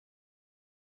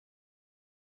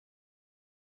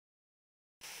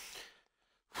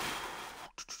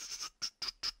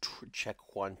Check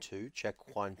 1 2.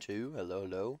 Check 1 2. Hello,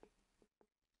 hello.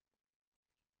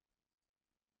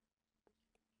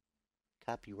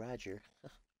 Copy, Roger.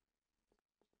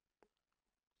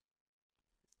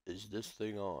 Is this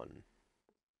thing on?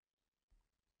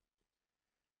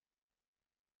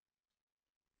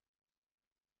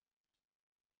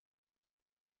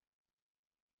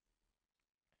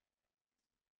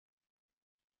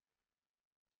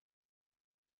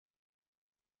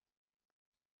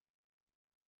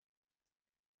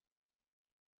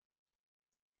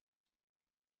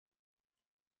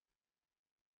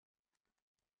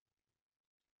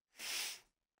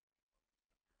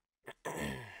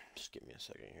 Just give me a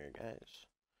second here, guys.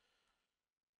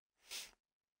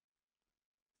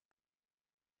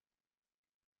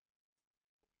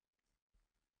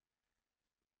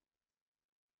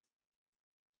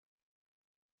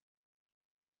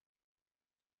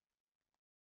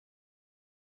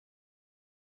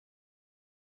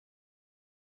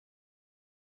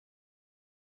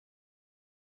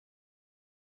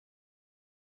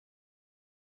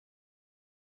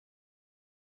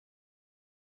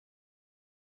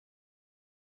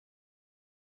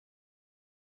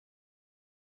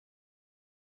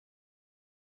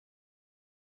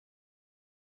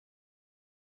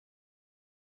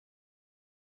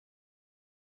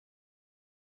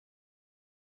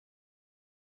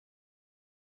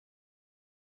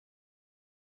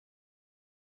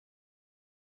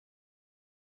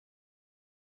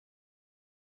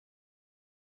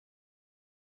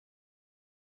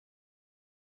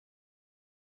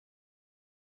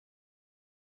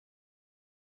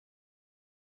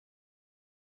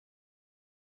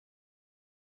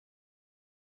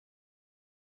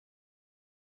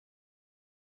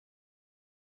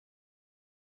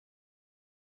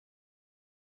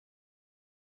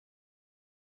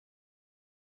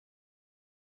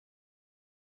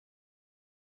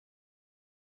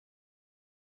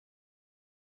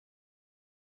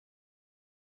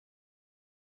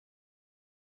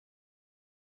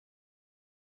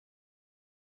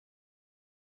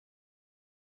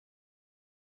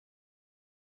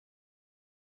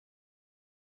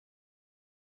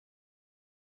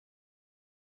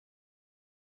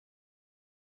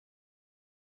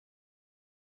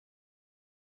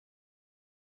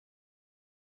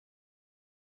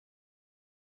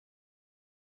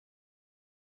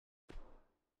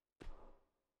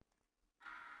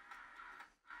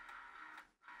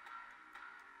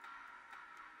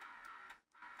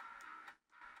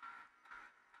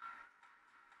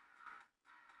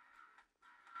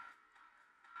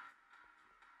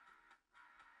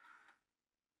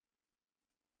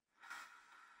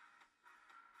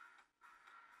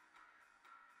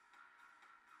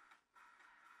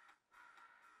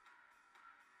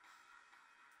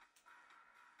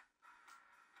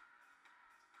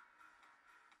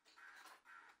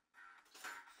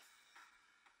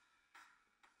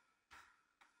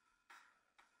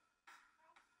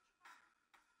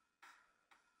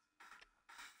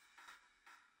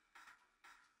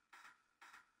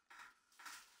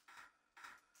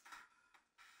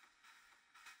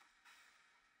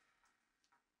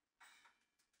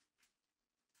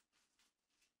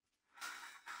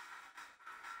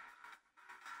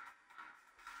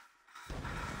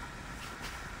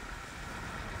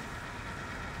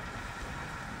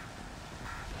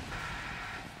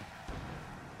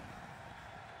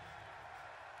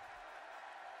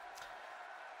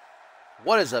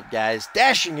 What is up, guys?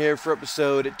 Dashing here for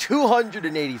episode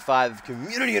 285 of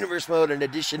Community Universe Mode and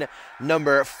edition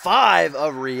number 5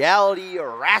 of Reality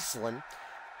Wrasslin.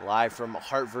 Live from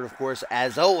Hartford, of course,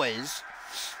 as always,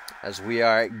 as we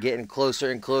are getting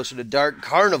closer and closer to Dark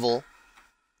Carnival,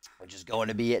 which is going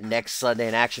to be at next Sunday,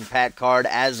 an action-packed card,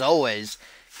 as always.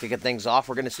 Kicking things off,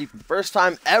 we're going to see for the first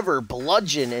time ever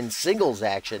Bludgeon in singles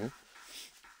action.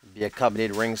 Be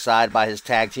accompanied ringside by his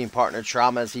tag team partner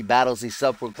Trauma as he battles the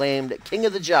self-proclaimed King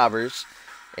of the Jobbers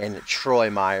and Troy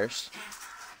Myers.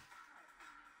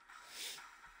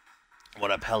 What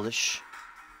up, Hellish?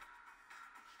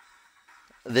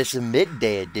 This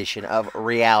midday edition of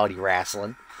Reality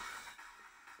Wrasslin.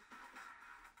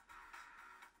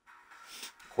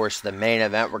 Of course, the main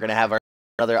event, we're going to have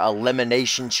another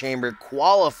Elimination Chamber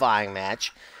qualifying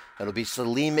match. It'll be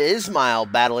Salim Ismail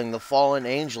battling the fallen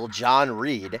angel John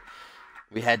Reed.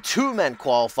 We had 2 men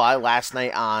qualify last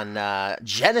night on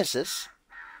Genesis,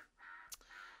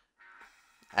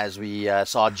 as we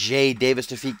saw Jay Davis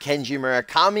defeat Kenji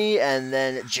Murakami, and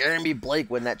then Jeremy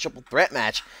Blake win that triple threat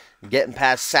match, getting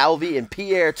past Salvi and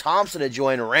Pierre Thompson to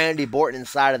join Randy Borton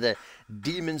inside of the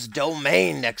Demon's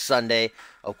Domain next Sunday,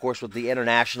 of course with the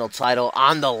international title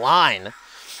on the line.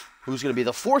 who's going to be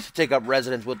the fourth to take up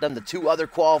residence with them. The two other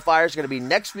qualifiers are going to be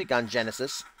next week on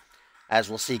Genesis, as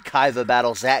we'll see Kaiva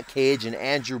battle Zach Cage and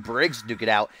Andrew Briggs duke it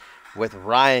out with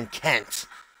Ryan Kent.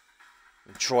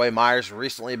 And Troy Myers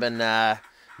recently been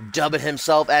dubbing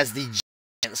himself as the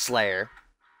Giant Slayer,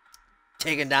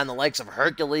 taking down the likes of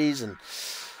Hercules and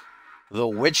the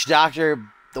Witch Doctor.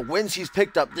 The wins he's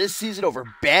picked up this season over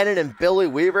Bannon and Billy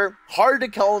Weaver. Hard to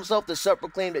call himself the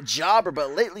self-proclaimed jobber,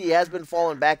 but lately he has been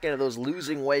falling back into those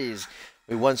losing ways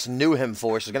we once knew him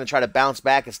for. So he's going to try to bounce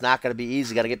back. It's not going to be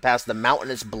easy. Got to get past the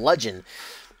mountainous bludgeon.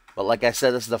 But like I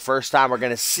said, this is the first time we're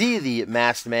going to see the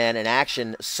Masked Man in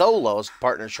action solos.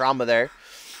 Partner Trauma there.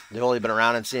 They've only been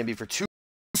around in CMV for 2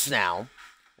 months now.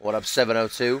 What up,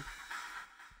 702?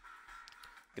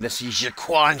 Going to see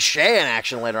Jaquan Shea in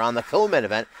action later on, the co-main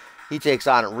event. He takes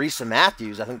on Risa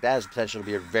Matthews. I think that has potential to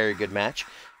be a very good match.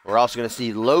 We're also going to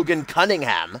see Logan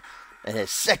Cunningham in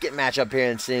his second match up here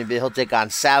in CMV. He'll take on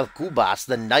Sal Kubas,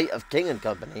 the Knight of King and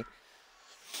Company.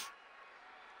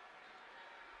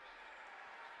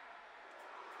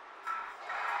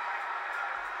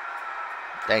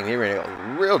 Dang, he ready to go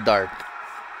real dark.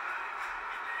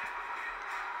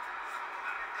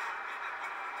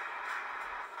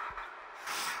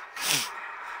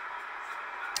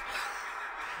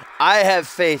 I have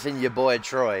faith in your boy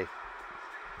Troy.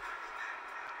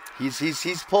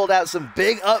 He's pulled out some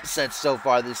big upsets so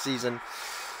far this season.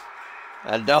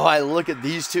 And though I look at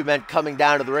these two men coming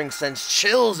down to the ring, sends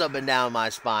chills up and down my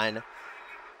spine.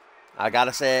 I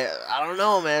gotta say, I don't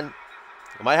know, man.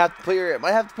 You might have to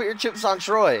put your chips on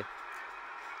Troy.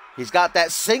 He's got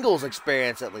that singles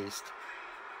experience at least.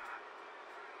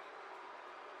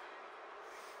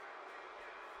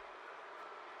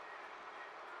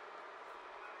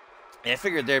 I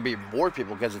figured there'd be more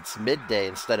people because it's midday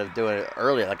instead of doing it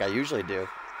early like I usually do.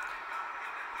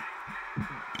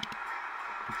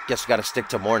 Guess we gotta stick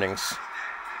to mornings.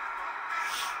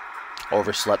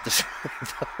 Overslept this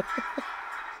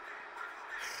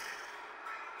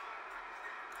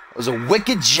It was a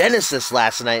wicked Genesis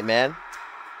last night, man.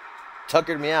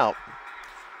 Tuckered me out.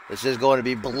 This is going to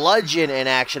be Bludgeon in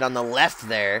action on the left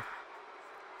there.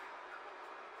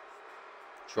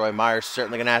 Troy Myers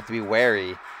certainly going to have to be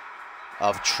wary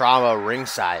of Trauma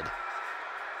ringside.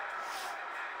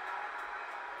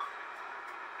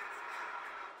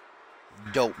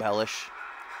 Dope, Hellish.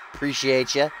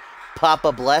 Appreciate you.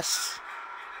 Papa bless.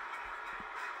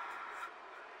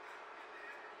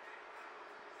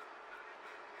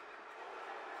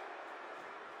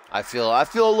 I feel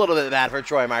a little bit bad for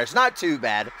Troy Myers. Not too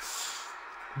bad,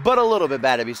 but a little bit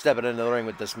bad to be stepping into the ring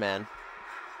with this man.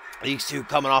 These two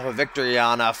coming off a victory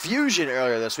on Fusion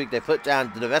earlier this week. They put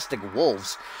down the Domestic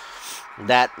Wolves.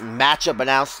 That matchup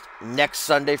announced next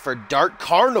Sunday for Dark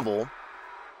Carnival.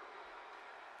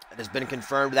 It has been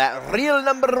confirmed that real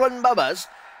number one Bubbas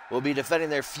will be defending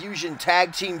their Fusion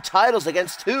tag team titles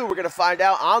against who? We're going to find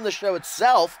out on the show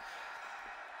itself,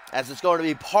 as it's going to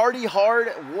be Party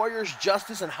Hard, Warriors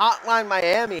Justice, and Hotline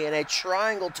Miami in a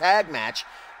triangle tag match.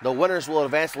 The winners will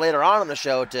advance later on in the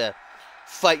show to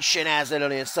fight Shinaz and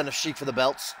and Son of Sheik for the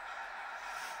belts.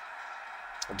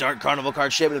 Dark Carnival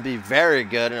card shaping to be very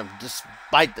good, and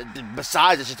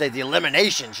besides, I should say, the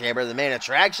Elimination Chamber, the main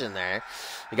attraction there.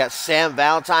 You got Sam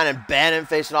Valentine and Bannon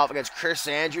facing off against Chris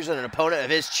Andrews and an opponent of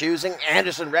his choosing.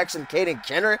 Anderson Rex and Caden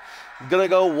Kenner gonna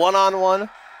go one-on-one.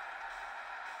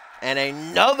 And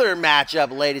another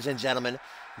matchup, ladies and gentlemen,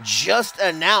 just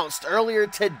announced earlier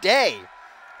today.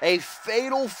 A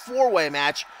fatal four-way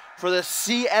match for the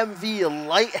CMV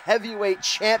Light Heavyweight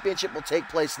Championship will take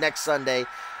place next Sunday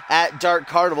at Dark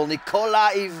Carnival.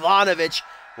 Nikola Ivanovic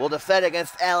will defend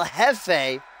against El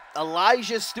Jefe,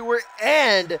 Elijah Stewart,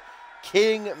 and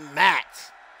King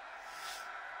Matt.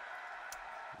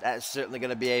 That is certainly going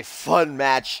to be a fun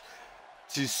match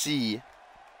to see,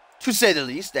 to say the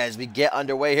least, as we get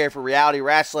underway here for Reality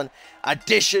Wrestling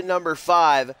edition number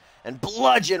 5, and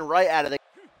Bludgeon right out of the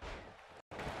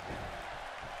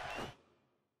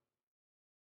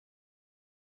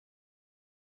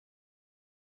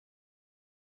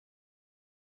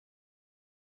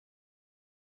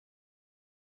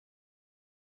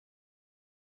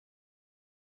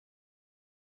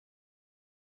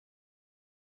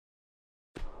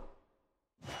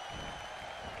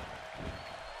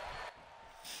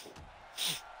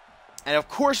And of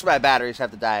course my batteries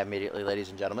have to die immediately, ladies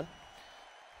and gentlemen.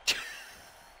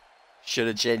 Should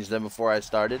have changed them before I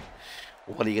started.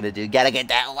 What are you going to do? Got to get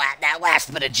that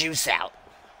last bit of juice out.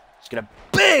 Just get a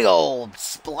big old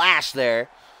splash there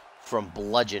from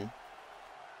Bludgeon.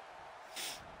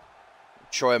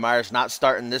 Troy Myers not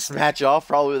starting this match off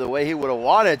probably the way he would have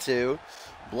wanted to.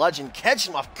 Bludgeon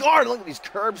catching him off guard. Look at these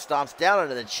curb stomps down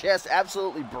into the chest.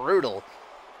 Absolutely brutal.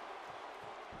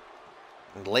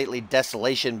 And lately,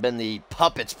 Desolation been the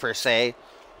puppets, per se.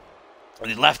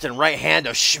 The left and right hand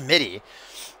of Schmitty.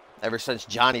 Ever since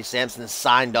Johnny Sampson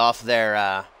signed off their,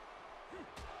 well,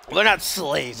 they're not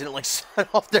slaves. They didn't, like, sign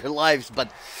off their lives,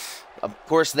 but, of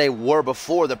course, they were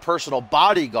before the personal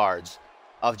bodyguards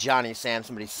of Johnny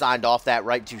Sampson, but he signed off that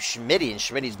right to Schmitty, and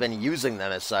Schmitty's been using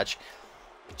them as such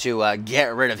to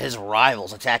get rid of his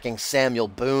rivals, attacking Samuel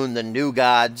Boone, the New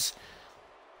Gods.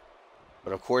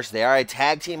 But, of course, they are a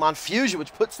tag team on Fusion,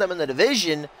 which puts them in the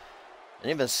division. And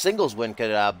even a singles win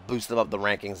could boost them up the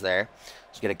rankings there.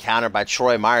 Let's get a counter by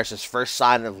Troy Myers, his first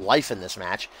sign of life in this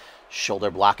match.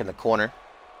 Shoulder block in the corner.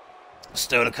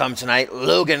 Still to come tonight,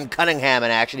 Logan Cunningham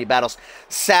in action. He battles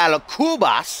Sal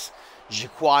Cubas.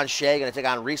 Jaquan Shea going to take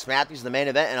on Reese Matthews in the main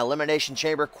event, an Elimination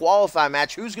Chamber qualifying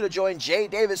match. Who's going to join Jay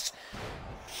Davis?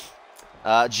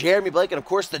 Jeremy Blake, and of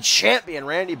course the champion,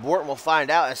 Randy Borton, will find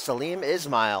out as Salim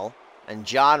Ismail and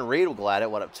John Reed will go at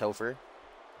it. What up, Topher?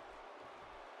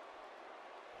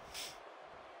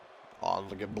 Oh,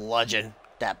 look at Bludgeon.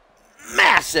 That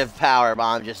massive power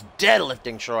bomb just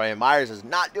deadlifting Troy. And Myers is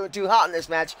not doing too hot in this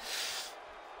match.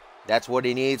 That's what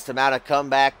he needs to mount a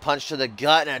comeback. Punch to the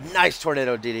gut and a nice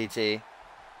tornado DDT.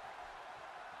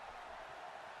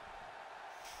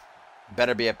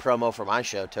 Better be a promo for my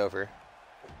show, Topher.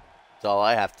 That's all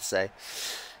I have to say.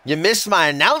 You missed my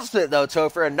announcement, though,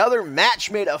 Topher. Another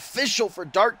match made official for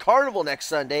Dark Carnival next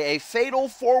Sunday. A fatal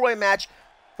four-way match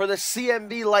for the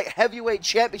CMV Light Heavyweight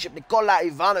Championship. Nikola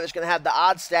Ivanovic going to have the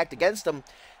odds stacked against him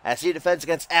as he defends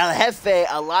against El Jefe,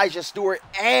 Elijah Stewart,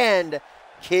 and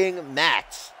King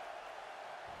Max.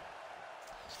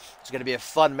 It's going to be a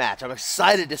fun match. I'm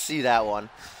excited to see that one.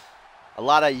 A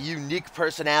lot of unique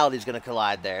personalities going to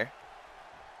collide there.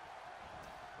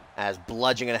 As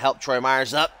Bludgeon going to help Troy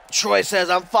Myers up. Troy says,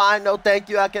 I'm fine. No, thank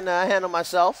you. I can handle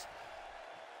myself.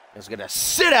 He's going to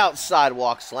sit out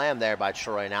sidewalk slam there by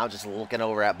Troy now. Just looking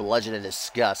over at Bludgeon in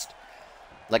disgust.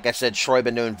 Like I said, Troy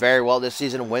been doing very well this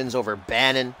season. Wins over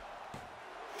Bannon.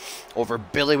 Over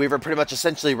Billy Weaver. Pretty much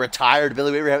essentially retired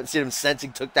Billy Weaver. Haven't seen him since he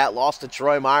took that loss to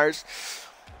Troy Myers.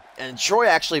 And Troy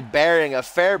actually bearing a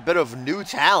fair bit of new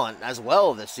talent as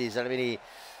well this season. I mean,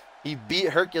 he beat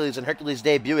Hercules in Hercules'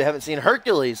 debut. We haven't seen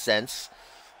Hercules since.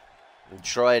 And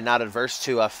Troy not adverse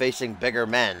to facing bigger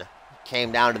men.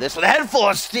 Came down to this with a head full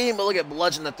of steam. But look at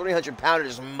Bludgeon, the 300-pounder,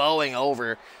 just mowing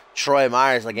over Troy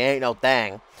Myers like it ain't no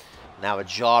thing. Now a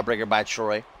jawbreaker by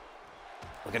Troy.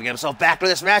 Looking to get himself back to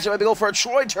this match. It might be go for a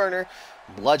Troy Turner.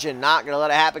 Bludgeon not going to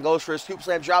let it happen. Goes for his scoop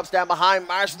slam. Drops down behind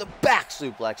Myers with the back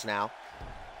suplex now.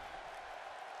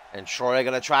 And Troy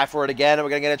going to try for it again. And we're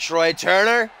going to get a Troy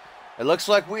Turner. It looks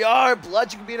like we are.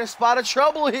 Bludgeon could be in a spot of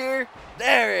trouble here.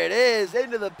 There it is.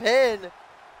 Into the pin.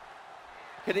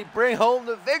 Can he bring home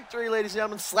the victory, ladies and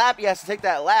gentlemen? Slappy has to take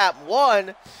that lap.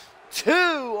 1, 2.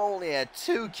 Only a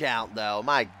 2 count, though.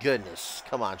 My goodness.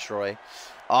 Come on, Troy.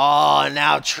 Oh,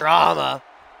 now Trauma.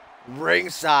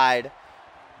 Ringside.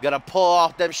 Gonna pull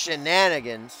off them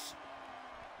shenanigans.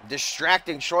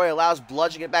 Distracting Troy allows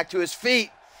Bludgeon to get back to his feet.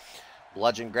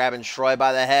 Bludgeon grabbing Troy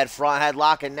by the head. Front head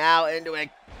lock, and now into a...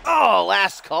 Oh,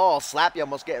 last call. Slappy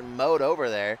almost getting mowed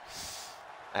over there.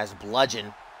 As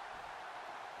Bludgeon...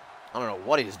 I don't know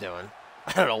what he was doing.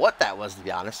 I don't know what that was, to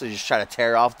be honest. He just trying to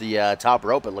tear off the top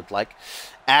rope, it looked like.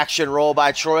 Action roll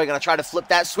by Troy. Going to try to flip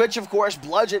that switch, of course.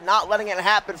 Bludgeon not letting it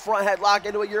happen. Front headlock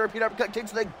into a European uppercut. Kick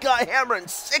to the gut. Hammer and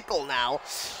sickle now.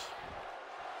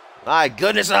 My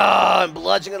goodness. Oh, and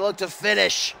Bludgeon going to look to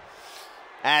finish.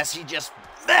 As he just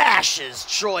mashes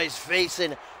Troy's face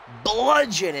and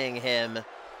bludgeoning him.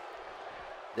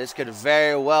 This could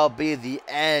very well be the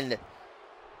end.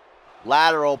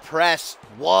 Lateral press.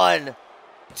 1,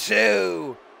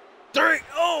 2, 3.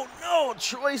 Oh, no.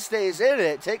 Troy stays in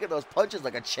it, taking those punches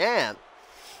like a champ.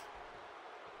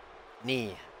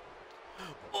 Knee.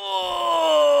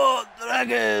 Oh,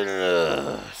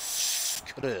 Dragon.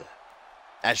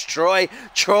 As Troy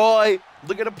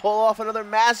looking to pull off another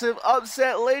massive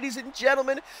upset, ladies and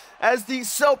gentlemen, as the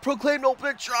self-proclaimed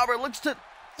ultimate jobber looks to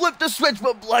flip the switch,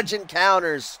 but Bludgeon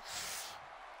counters.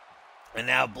 And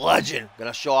now Bludgeon going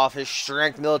to show off his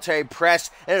strength military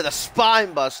press into the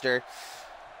spine buster.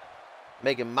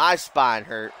 Making my spine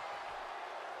hurt.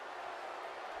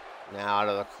 Now out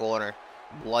of the corner.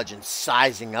 Bludgeon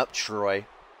sizing up Troy.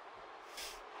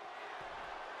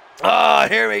 Oh,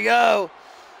 here we go.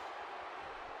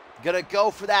 Going to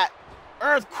go for that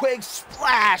earthquake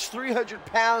splash. 300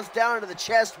 pounds down into the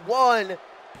chest. 1,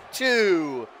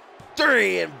 2,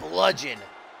 3. And Bludgeon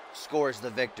scores the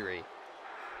victory.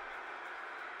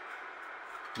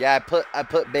 Yeah, I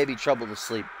put Baby Trouble to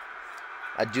sleep.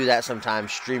 I do that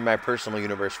sometimes. Stream my personal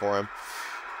universe for him.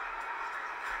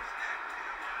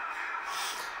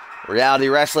 Reality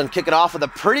Wrestling kicking off with a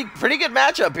pretty good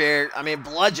matchup here. I mean,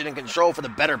 bludgeon and control for the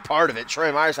better part of it.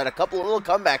 Troy Myers had a couple of little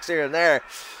comebacks here and there,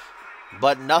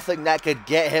 but nothing that could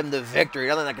get him the victory.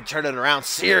 Nothing that could turn it around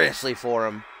seriously for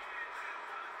him.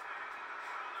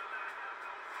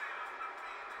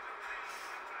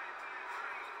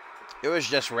 It was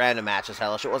just random matches,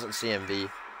 hellish. It wasn't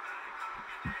CMV.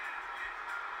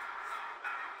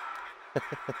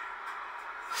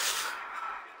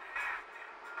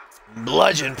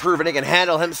 Bludgeon proving he can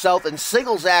handle himself in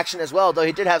singles action as well, though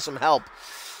he did have some help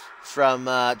from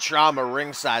Trauma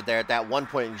ringside there at that one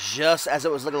point, just as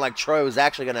it was looking like Troy was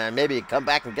actually going to maybe come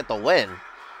back and get the win.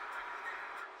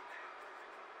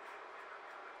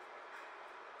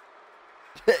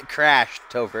 It crashed,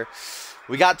 Topher.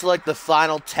 We got to like the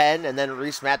final 10, and then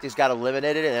Reese Matthews got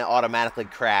eliminated, and it automatically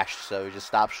crashed, so we just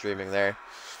stopped streaming there.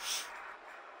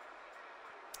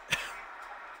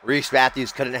 Reese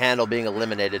Matthews couldn't handle being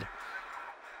eliminated,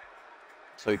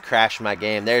 so he crashed my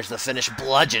game. There's the finish.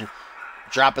 Bludgeon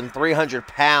dropping 300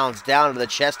 pounds down into the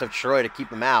chest of Troy to keep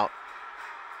him out.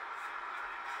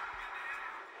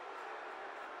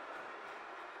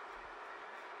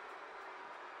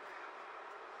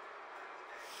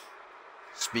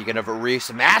 Speaking of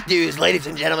Reese Matthews, ladies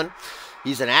and gentlemen,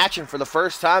 he's in action for the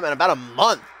first time in about a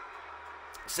month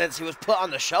since he was put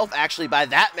on the shelf, actually, by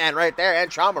that man right there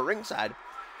and Trauma ringside.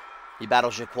 He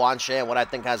battles Jaquan Shea in what I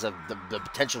think has the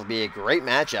potential to be a great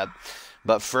matchup.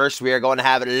 But first, we are going to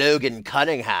have Logan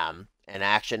Cunningham in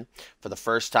action for the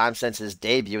first time since his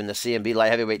debut in the CMV Light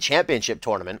Heavyweight Championship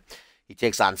Tournament. He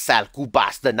takes on Sal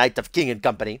Kubas, the Knight of King and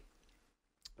Company.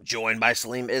 Joined by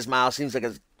Salim Ismail. Seems like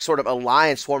a sort of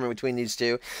alliance forming between these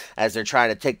two as they're trying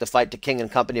to take the fight to King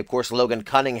and Company. Of course, Logan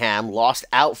Cunningham lost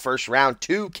out first round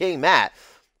to King Matt.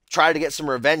 Tried to get some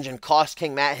revenge and cost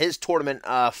King Matt his tournament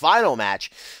final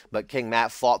match. But King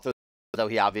Matt fought through, though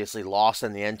he obviously lost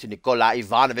in the end to Nikola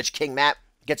Ivanovic. King Matt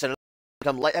gets another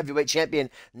become light heavyweight champion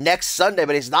next Sunday,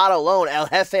 but he's not alone. El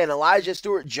Jefe and Elijah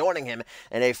Stewart joining him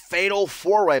in a fatal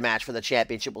four-way match for the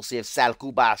championship. We'll see if Sal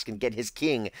Kubas can get his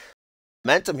king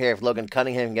momentum here if Logan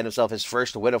Cunningham can get himself his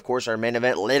first win. Of course, our main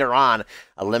event later on,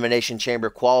 Elimination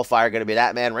Chamber qualifier, going to be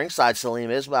that man ringside,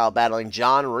 Salim Ismail, battling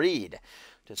John Reed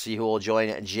to see who will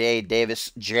join Jay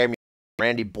Davis, Jeremy,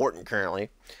 Randy Borton currently.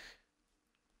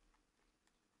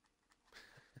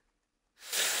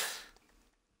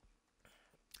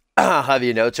 Have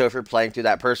you know, Topher, playing through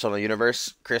that personal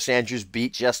universe, Chris Andrews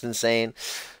beat Justin Sane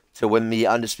to win the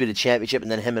Undisputed Championship, and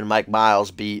then him and Mike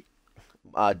Miles beat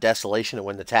Desolation to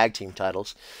win the tag team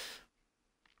titles.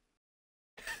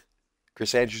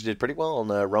 Chris Andrews did pretty well on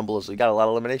the Rumble. He got a lot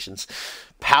of eliminations.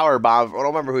 Powerbomb. I don't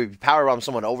remember who he powerbombed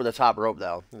someone over the top rope,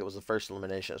 though. I think it was the first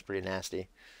elimination. It was pretty nasty.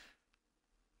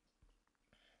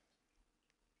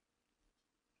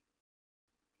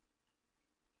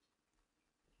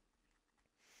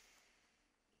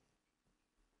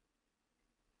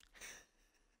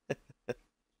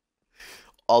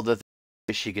 All the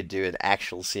things she could do in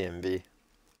actual CMV.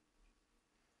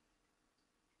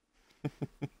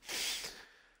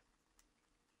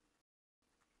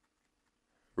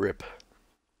 Rip.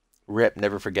 Rip,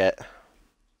 never forget.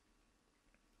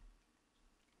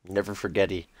 Never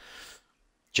forgetty.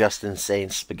 Justin Sane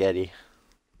spaghetti.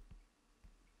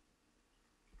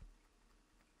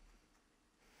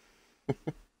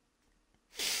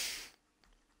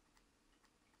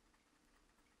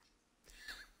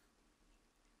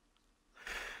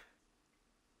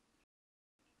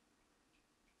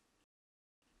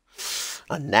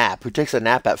 A nap? Who takes a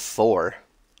nap at 4?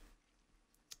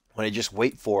 When I just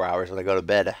wait 4 hours when I go to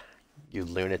bed. You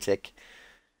lunatic.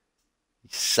 You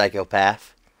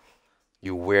psychopath.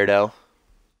 You weirdo.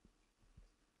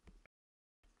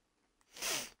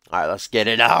 Alright, let's get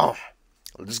it on.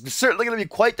 This is certainly going to be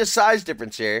quite the size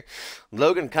difference here.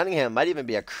 Logan Cunningham might even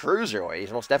be a cruiserweight.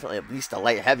 He's most definitely at least a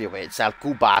light heavyweight. Sal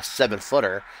Kubas,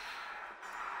 7-footer.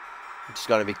 It's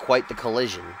going to be quite the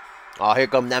collision. Oh, here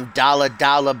come them dollar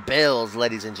bills,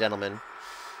 ladies and gentlemen.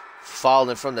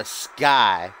 Falling from the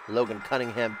sky. Logan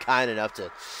Cunningham kind enough to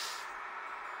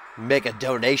make a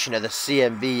donation to the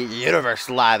CMV Universe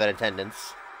live in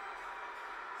attendance.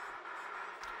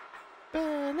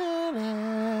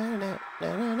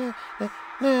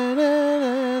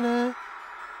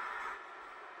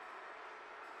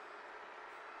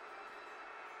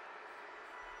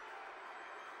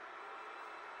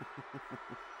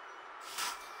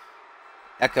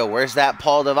 Echo, where's that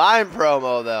Paul Devine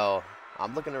promo, though?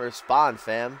 I'm looking to respond,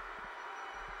 fam.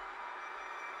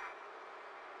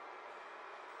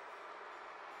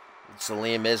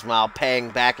 Salim Ismail paying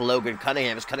back Logan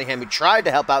Cunningham. It's Cunningham who tried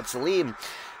to help out Salim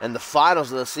in the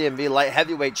finals of the CMV Light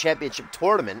Heavyweight Championship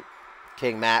Tournament.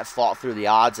 King Matt fought through the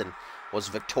odds and was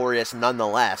victorious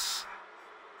nonetheless.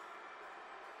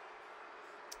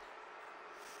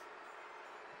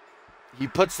 He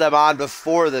puts them on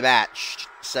before the match,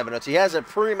 7-0. He has a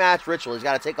pre-match ritual. He's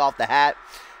got to take off the hat.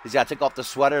 He's got to take off the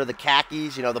sweater, the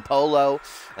khakis, you know, the polo.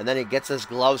 And then he gets his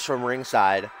gloves from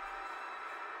ringside.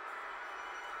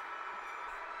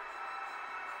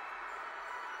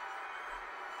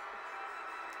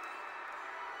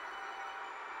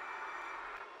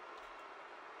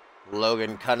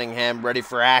 Logan Cunningham ready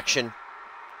for action.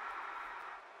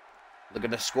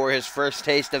 Looking to score his first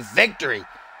taste of victory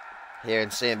here in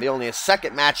CMV. Only his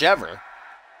second match ever.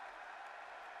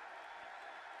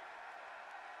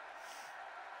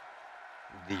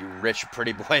 The rich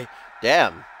pretty boy.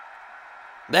 Damn.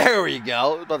 There we go.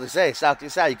 I was about to say, South to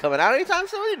South, you coming out anytime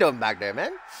soon? What are you doing back there,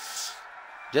 man?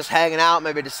 Just hanging out,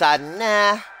 maybe deciding,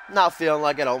 nah, not feeling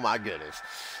like it. Oh my goodness.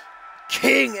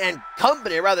 King and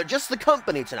company, or rather just the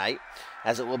company tonight,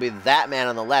 as it will be that man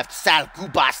on the left, Sal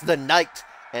Kubas, the Knight,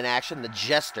 in action, the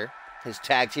Jester, his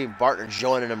tag team partner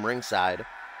joining him ringside.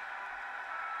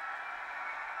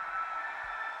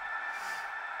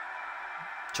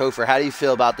 Topher, how do you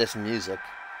feel about this music?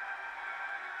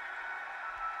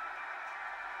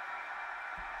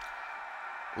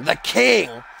 The King,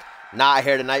 not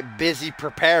here tonight, busy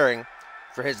preparing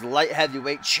for his light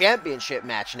heavyweight championship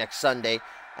match next Sunday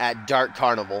at Dark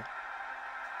Carnival.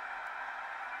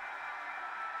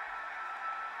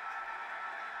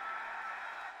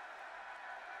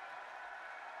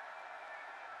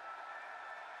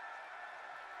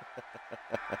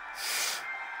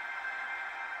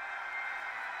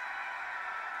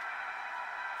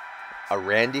 A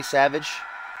Randy Savage?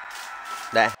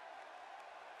 That.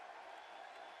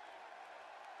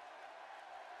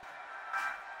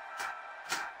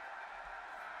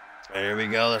 There we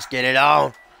go. Let's get it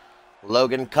on.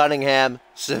 Logan Cunningham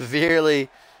severely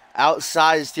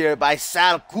outsized here by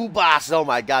Sal Kubas. Oh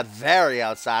my God, very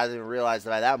outsized. I didn't realize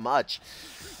that much.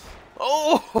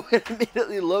 Oh,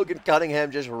 immediately Logan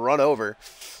Cunningham just run over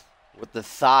with the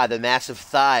thigh, the massive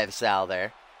thigh of Sal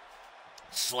there.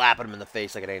 Slapping him in the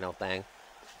face like it ain't no thing.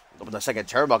 Open the second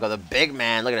turnbuckle. The big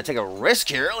man looking to take a risk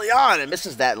here early on and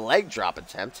misses that leg drop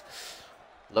attempt.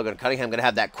 Logan Cunningham going to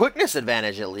have that quickness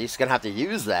advantage at least. Going to have to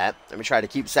use that. Let me try to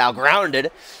keep Sal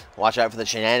grounded. Watch out for the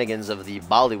shenanigans of the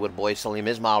Bollywood boy, Salim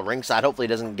Ismail, ringside. Hopefully he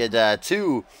doesn't get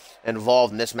too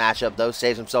involved in this matchup, though.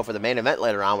 Saves himself for the main event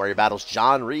later on where he battles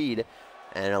John Reed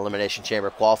in an Elimination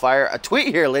Chamber qualifier. A tweet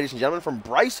here, ladies and gentlemen, from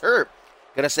Bryce Hurt.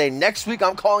 Going to say, next week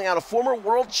I'm calling out a former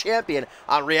world champion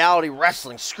on Reality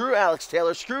Wrestling. Screw Alex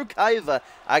Taylor. Screw Kaiva.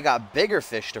 I got bigger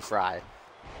fish to fry.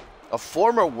 A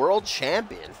former world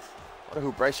champion. I wonder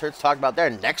who Bryce Hurt's talking about there.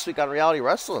 Next week on Reality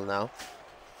Wrestling, though.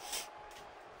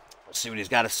 Let's see what he's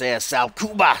got to say as Sal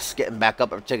Kubas getting back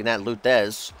up and taking that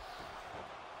Lutez.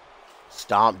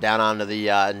 Stomp down onto the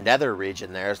nether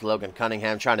region there. As Logan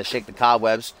Cunningham trying to shake the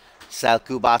cobwebs. Sal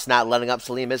Kubas not letting up.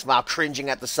 Salim Ismail cringing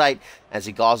at the sight as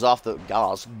he goes off the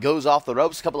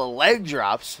ropes. A couple of leg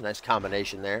drops. Nice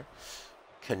combination there.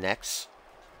 Connects.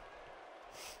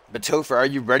 But Topher, are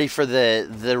you ready for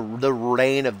the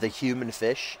reign of the human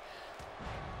fish?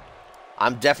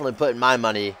 I'm definitely putting my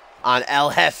money on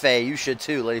El Jefe. You should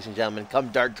too, ladies and gentlemen. Come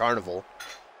Dark Carnival.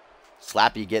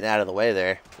 Slappy getting out of the way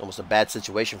there. Almost a bad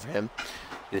situation for him.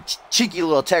 The cheeky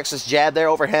little Texas jab there,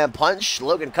 overhand punch.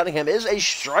 Logan Cunningham is a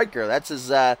striker. That's his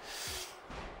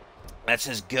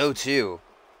go-to.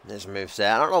 His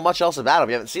moveset. I don't know much else about him.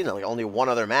 You haven't seen it. Like only one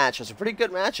other match. It's a pretty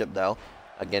good matchup though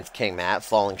against King Matt,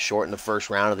 falling short in the first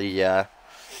round of the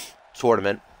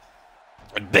tournament.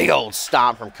 A big old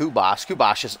stomp from Kubas.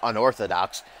 Kubas just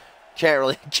unorthodox.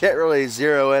 Can't really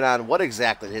zero in on what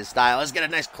exactly his style is. Get a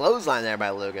nice clothesline there by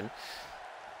Logan.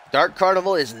 Dark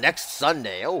Carnival is next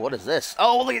Sunday. Oh, what is this?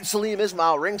 Oh, look at Salim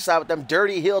Ismail ringside with them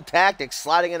dirty heel tactics,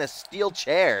 sliding in a steel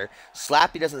chair.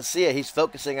 Slappy doesn't see it. He's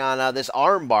focusing on this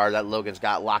arm bar that Logan's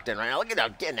got locked in right now. Look at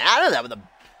him getting out of that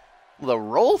with a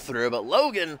roll through, but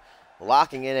Logan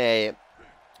locking in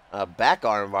a back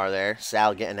arm bar there.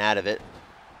 Sal getting out of it.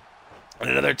 And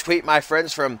another tweet, my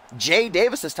friends, from Jay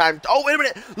Davis this time. Oh, wait a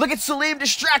minute. Look at Salim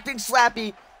distracting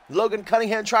Slappy. Logan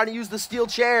Cunningham trying to use the steel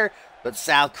chair, but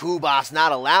Sal Kubas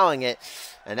not allowing it.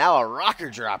 And now a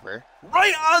rocker dropper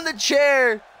right on the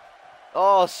chair.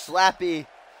 Oh, Slappy.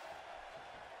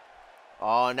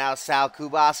 Oh, now Sal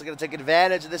Kubas is going to take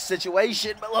advantage of this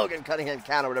situation, but Logan Cunningham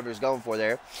counter whatever he was going for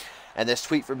there. And this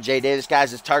tweet from Jay Davis,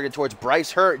 guys, is targeted towards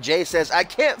Bryce Hurt. Jay says, I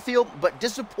can't feel but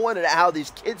disappointed at how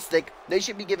these kids think they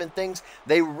should be given things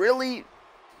they really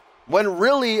when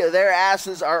really their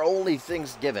asses are only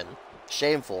things given.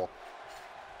 Shameful.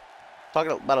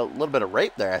 Talking about a little bit of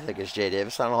rape there, I think, is Jay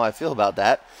Davis. I don't know how I feel about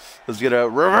that. Was going to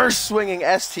reverse swinging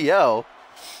STO.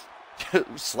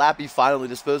 Slappy finally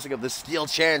disposing of the steel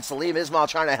chair, and Salim Ismail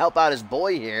trying to help out his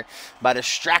boy here by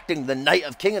distracting the Knight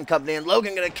of King and Company, and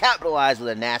Logan going to capitalize with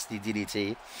a nasty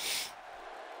DDT.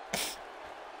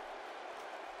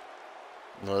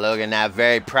 Logan now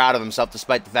very proud of himself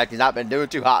despite the fact he's not been doing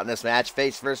too hot in this match.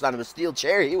 Face first onto the steel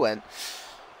chair he went.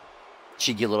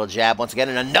 Cheeky little jab once again,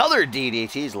 and another DDT.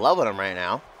 He's loving him right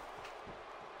now.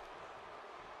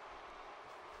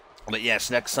 But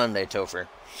yes, next Sunday, Topher.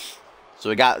 So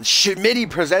we got Schmitty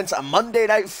presents a Monday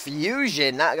Night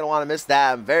Fusion. Not going to want to miss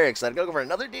that. I'm very excited. Going to go for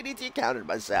another DDT countered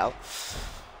by Sal.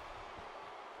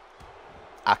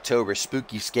 October,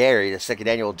 spooky, scary. The second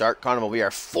annual Dark Carnival. We are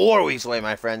 4 weeks away,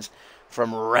 my friends,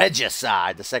 from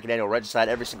Regicide. The second annual Regicide.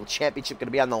 Every single championship going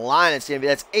to be on the line at CMV.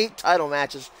 That's 8 title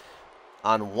matches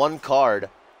on one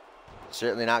card.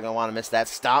 Certainly not going to want to miss that.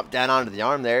 Stomp down onto the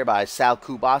arm there by Sal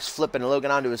Kubas. Flipping Logan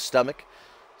onto his stomach.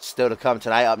 Still to come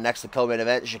tonight. Up next, the co-main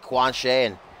event. Jaquan Shea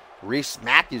and Reese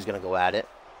Matthews going to go at it.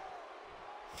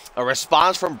 A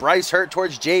response from Bryce Hurt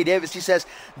towards Jay Davis. He says,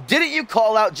 didn't you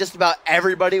call out just about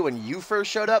everybody when you first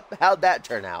showed up? How'd that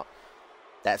turn out?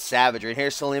 That's savagery. And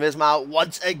here's Salim Ismail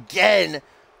once again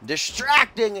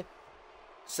distracting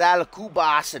Sal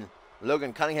Kubas and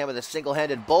Logan Cunningham with a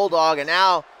single-handed bulldog. And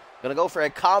now going to go for a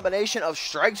combination of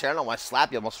strikes here. I don't know why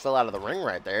Slappy almost fell out of the ring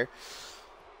right there.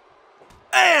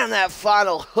 And that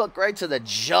final hook right to the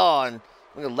jaw. And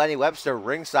look at Lenny Webster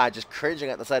ringside just cringing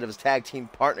at the sight of his tag team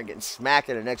partner getting smacked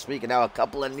in it next week. And now a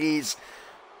couple of knees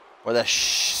where the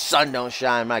sun don't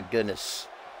shine. My goodness.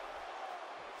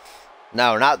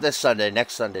 No, not this Sunday.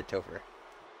 Next Sunday, Topher.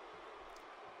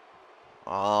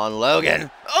 On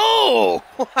Logan. Oh,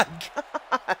 my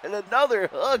God. Another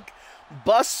hook.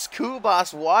 Busts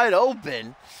Kubas wide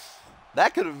open.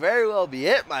 That could very well be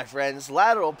it, my friends.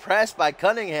 Lateral press by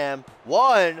Cunningham.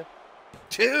 1,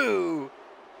 2,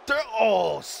 3.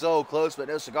 Oh, so close, but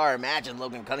no cigar. Imagine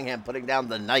Logan Cunningham putting down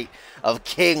the Knight of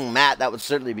King Matt. That would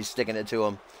certainly be sticking it to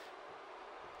him.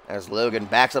 As Logan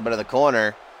backs up into the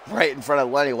corner, right in front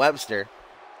of Lenny Webster.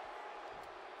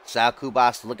 Sal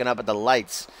Kubas looking up at the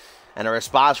lights. And a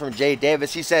response from Jay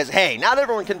Davis. He says, hey, not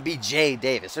everyone can be Jay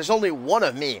Davis. There's only one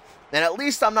of me. And at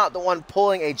least I'm not the one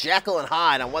pulling a Jekyll and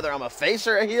Hyde on whether I'm a face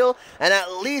or a heel. And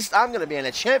at least I'm going to be in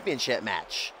a championship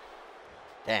match.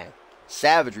 Dang.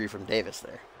 Savagery from Davis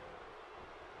there.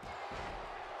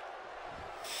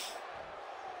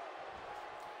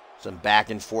 Some back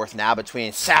and forth now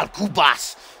between Sal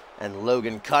Kubas and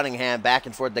Logan Cunningham. Back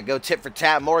and forth. They go tit for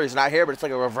tat. Maury's not here, but it's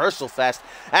like a reversal fest.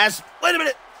 As, wait a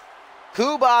minute.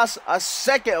 Kubas, a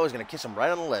second. Oh, he's going to kiss him right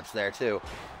on the lips there, too.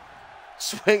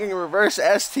 Swinging reverse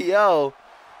STO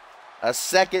a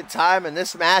second time in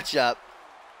this matchup.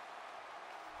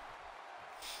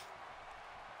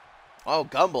 Oh,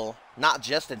 Gumble, not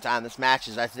just in time. This match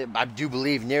is, I do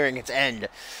believe, nearing its end.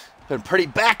 Been pretty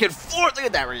back and forth. Look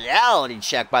at that reality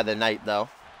check by the Knight, though.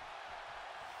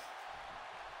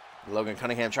 Logan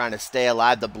Cunningham trying to stay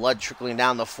alive. The blood trickling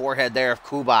down the forehead there of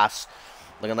Kubas.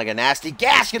 Looking like a nasty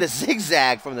gasket, a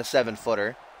zigzag from the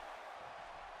 7-footer.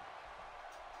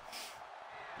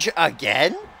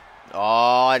 Again?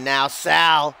 Oh, and now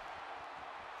Sal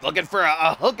looking for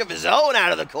a hook of his own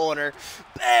out of the corner.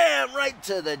 Bam! Right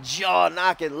to the jaw,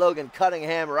 knocking Logan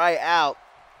Cunningham right out.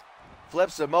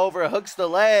 Flips him over, hooks the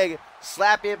leg.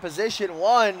 Slappy in position.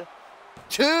 1,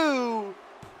 2,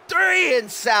 3,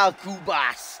 and Sal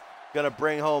Kubas gonna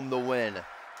bring home the win.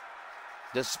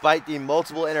 Despite the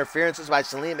multiple interferences by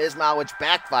Salim Ismail, which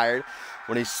backfired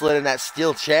when he slid in that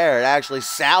steel chair. And actually,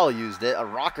 Sal used it. A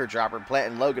rocker dropper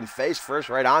planting Logan face first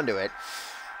right onto it.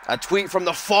 A tweet from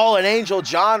the fallen angel,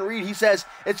 John Reed. He says,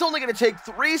 it's only going to take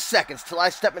 3 seconds till I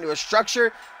step into a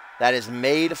structure that is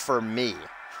made for me.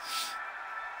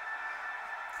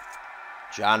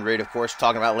 John Reed, of course,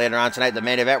 talking about later on tonight, the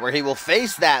main event where he will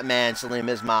face that man, Salim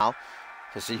Ismail,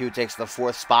 to see who takes the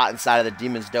 4th spot inside of the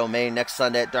Demon's Domain next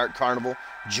Sunday at Dark Carnival.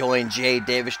 Join Jay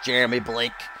Davis, Jeremy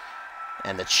Blake,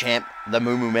 and the champ, the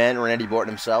Moo Moo Man, Randy Orton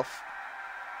himself.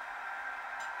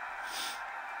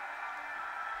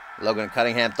 Logan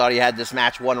Cunningham thought he had this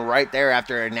match won right there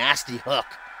after a nasty hook.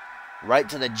 Right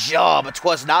to the jaw, but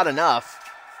 'twas not enough.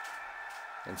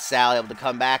 And Sal able to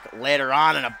come back later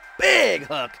on in a big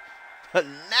hook. A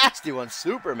nasty one,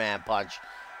 Superman punch.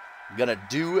 Gonna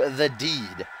do the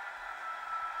deed.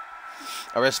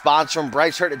 A response from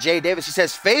Bryce Hurt to Jay Davis. He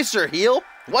says, face or heel?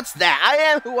 What's that?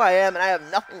 I am who I am, and I have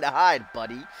nothing to hide,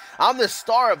 buddy. I'm the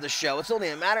star of the show. It's only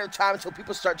a matter of time until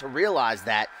people start to realize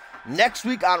that. next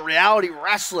week on Reality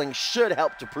Wrestling should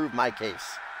help to prove my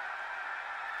case.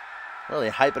 Really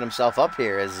hyping himself up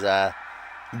here as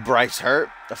Bryce Hurt,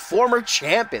 the former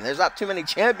champion. There's not too many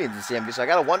champions in CMV, so I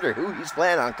gotta wonder who he's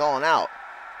planning on calling out.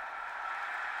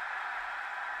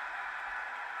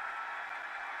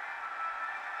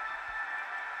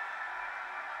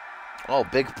 Oh,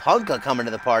 Big Punka coming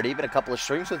to the party. Even a couple of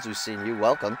streams since we've seen you.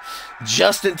 Welcome.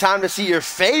 Just in time to see your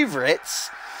favorites.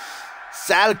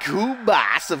 Sal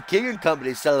Kubas of King &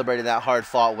 Company celebrating that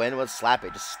hard-fought win with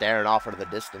Slappy just staring off into the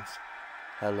distance.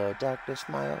 Hello, darkness,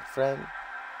 my old friend.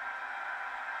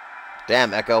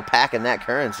 Damn, Echo, packing that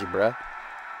currency, bruh.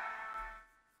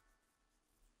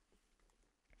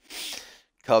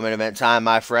 Co-main event time,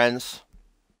 my friends.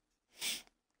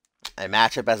 A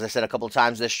matchup, as I said a couple of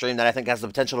times this stream, that I think has the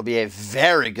potential to be a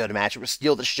very good matchup. We'll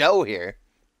steal the show here.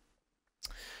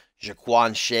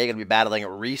 Jaquan Shea going to be battling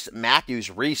Reese Matthews.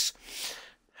 Reese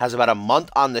has about a month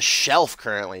on the shelf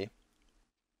currently,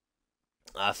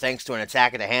 thanks to an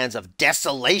attack at the hands of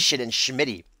Desolation and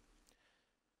Schmitty.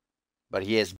 But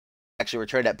he has actually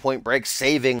returned at Point Break,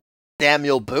 saving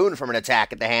Samuel Boone from an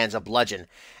attack at the hands of Bludgeon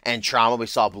and Trauma. We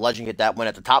saw Bludgeon get that win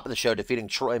at the top of the show, defeating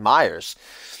Troy Myers.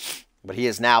 But he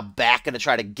is now back going to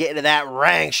try to get into that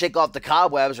ring, shake off the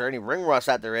cobwebs or any ring rust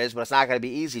that there is, but it's not going to be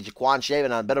easy. Jaquan Shea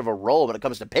on a bit of a roll when it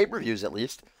comes to pay-per-views, at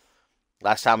least.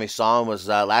 Last time we saw him was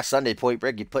last Sunday, Point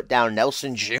Break. He put down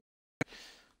Nelson Jr.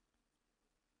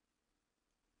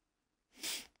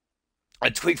 A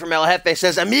tweet from El Jefe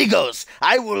says, Amigos,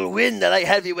 I will win the light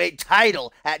heavyweight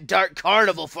title at Dark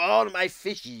Carnival for all my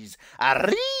fishies.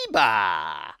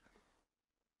 Arriba!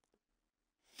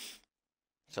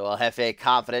 So El Jefe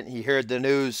confident. He heard the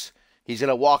news. He's going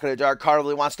to walk into Dark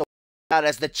Carnival. He wants to walk out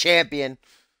as the champion.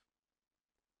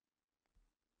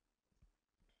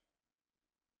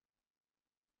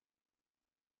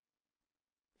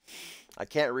 I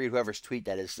can't read whoever's tweet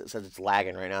that is. It says it's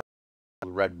lagging right now. The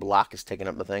red block is taking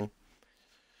up the thing.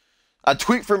 A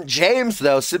tweet from James,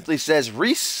 though, simply says,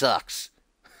 Reese sucks.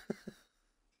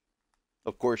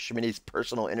 Of course, Schmitty's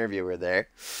personal interviewer there.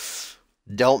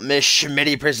 Don't miss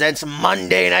Schmitty presents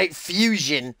Monday Night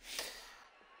Fusion.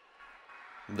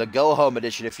 The go-home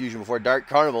edition of Fusion before Dark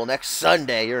Carnival next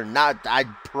Sunday. I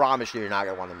promise you're not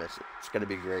going to want to miss it. It's going to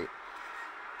be great.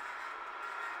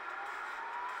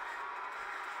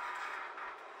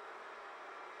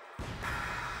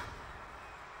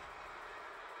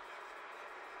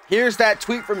 Here's that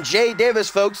tweet from Jay Davis,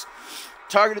 folks.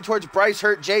 Targeted towards Bryce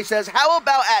Hurt. Jay says, how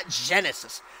about at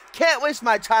Genesis? Can't waste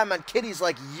my time on kiddies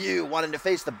like you wanting to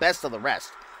face the best of the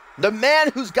rest. The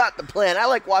man who's got the plan. I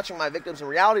like watching my victims, and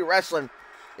Reality Wrestling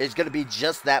is going to be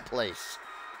just that place.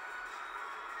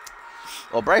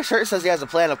 Well, Bryce Hurt says he has a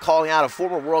plan of calling out a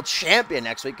former world champion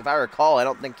next week. If I recall, I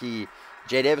don't think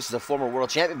Jay Davis is a former world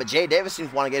champion, but Jay Davis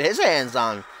seems to want to get his hands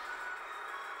on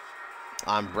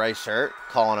Bryce Hurt,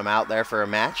 calling him out there for a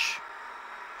match.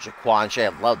 Jaquan Shea,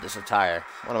 I love this attire.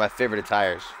 One of my favorite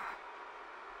attires.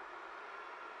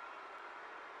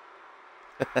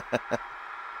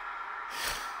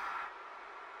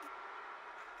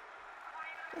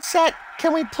 Set,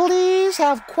 can we please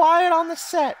have quiet on the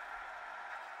set?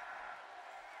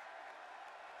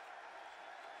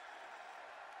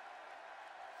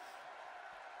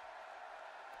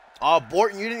 Oh,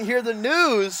 Borton, you didn't hear the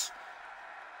news.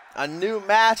 A new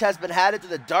match has been added to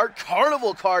the Dark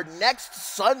Carnival card next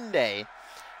Sunday.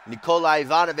 Nikola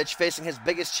Ivanovic facing his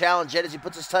biggest challenge yet as he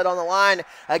puts his title on the line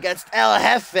against El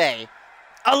Jefe,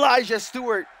 Elijah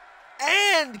Stewart,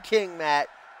 and King Matt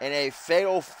in a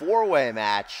fatal four-way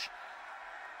match.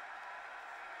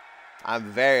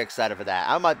 I'm very excited for that.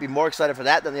 I might be more excited for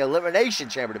that than the Elimination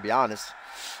Chamber, to be honest.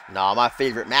 No, my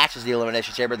favorite match is the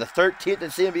Elimination Chamber. The 13th in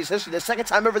CMV's history, the second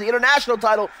time ever the International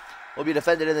title will be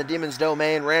defended in the Demon's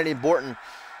Domain. Randy Borton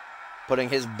putting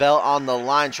his belt on the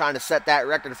line, trying to set that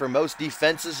record for most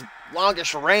defenses,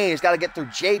 longest reign. He's got to get through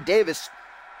Jay Davis.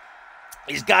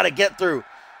 He's got to get through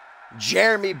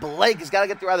Jeremy Blake. He's got to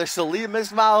get through either Salim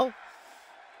Ismail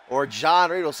or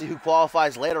John Reed. We'll see who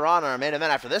qualifies later on in our main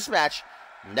event after this match.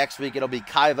 Next week, it'll be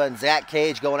Kaiva and Zach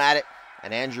Cage going at it,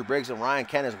 and Andrew Briggs and Ryan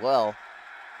Kent as well.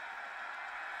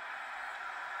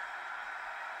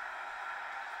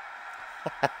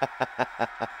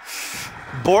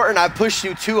 Borton, I pushed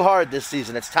you too hard this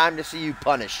season. It's time to see you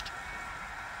punished.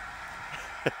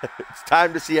 It's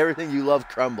time to see everything you love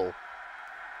crumble.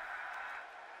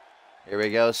 Here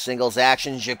we go. Singles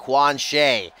action. Jaquan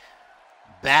Shea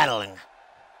battling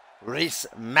Reese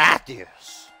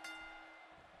Matthews.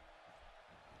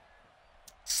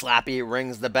 Slappy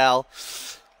rings the bell.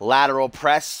 Lateral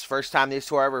press. First time these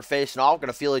two are ever facing off. Going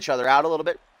to feel each other out a little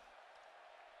bit.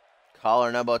 Collar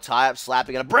and elbow tie-up,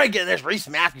 slapping and a break in. There's Reese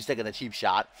Matthews taking a cheap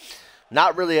shot.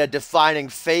 Not really a defining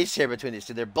face here between these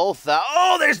two. They're both,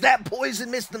 oh, there's that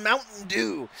poison mist, the Mountain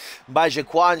Dew by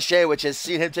Jaquan Shea, which has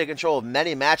seen him take control of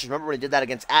many matches. Remember when he did that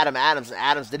against Adam Adams, and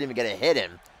Adams didn't even get to hit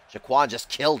him. Jaquan just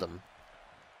killed him.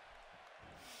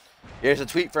 Here's a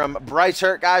tweet from Bryce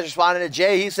Hurt, guys, responding to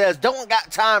Jay. He says, don't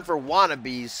got time for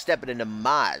wannabes stepping into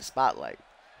my spotlight.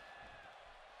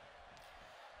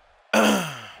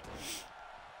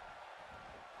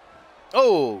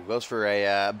 Oh, goes for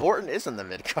a, Borton is in the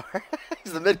mid-card.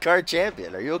 He's the mid-card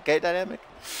champion. Are you okay, Dynamic?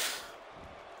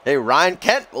 Hey, Ryan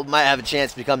Kent might have a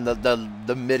chance to become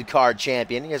the mid-card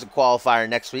champion. He has a qualifier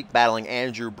next week, battling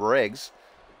Andrew Briggs.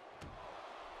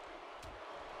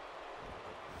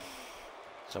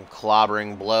 Some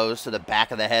clobbering blows to the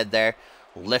back of the head there.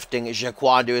 Lifting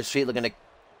Jaquan to his feet, looking to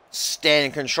stay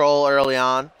in control early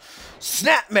on.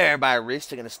 Snapmare by Reese,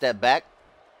 taking a step back.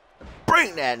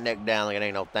 Bring that neck down like it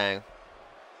ain't no thing.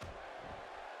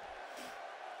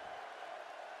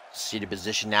 Seated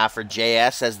position now for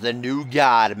JS as the new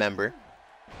God member.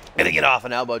 Gonna get off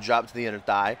an elbow drop to the inner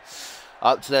thigh.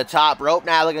 Up to the top rope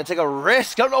now, looking to take a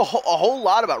risk. I don't know a whole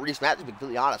lot about Reese Matthews, to be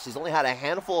completely honest. He's only had a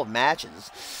handful of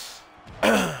matches.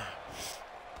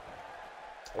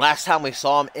 Last time we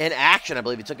saw him in action, I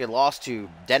believe he took a loss to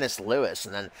Dennis Lewis,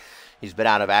 and then he's been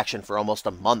out of action for almost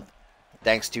a month,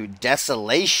 thanks to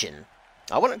Desolation.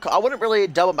 I wouldn't really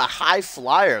dub him a high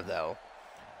flyer though.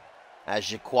 As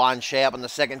Jaquan Shea up on the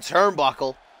second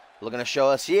turnbuckle, looking to show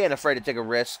us he ain't afraid to take a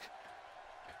risk.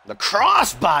 The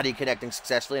crossbody connecting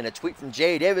successfully, and a tweet from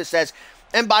Jay Davis says,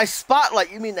 and by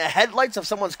spotlight, you mean the headlights of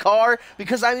someone's car?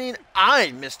 Because, I mean,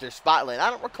 I'm Mr. Spotlight.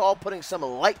 I don't recall putting some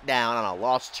light down on a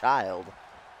lost child.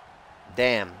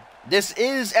 Damn. This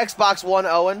is Xbox One,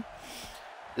 Owen.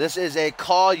 This is a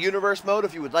call universe mode.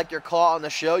 If you would like your call on the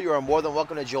show, you are more than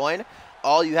welcome to join.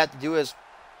 All you have to do is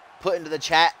put into the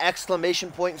chat,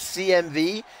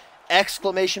 !CMV,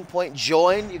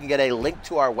 !join. You can get a link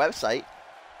to our website.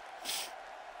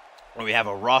 We have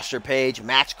a roster page,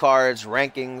 match cards,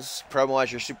 rankings, promo as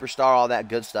your superstar, all that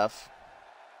good stuff.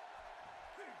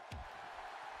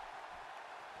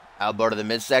 Elbow to the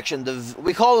midsection.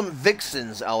 We call them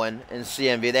Vixens, Owen, in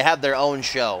CMV. They have their own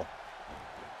show.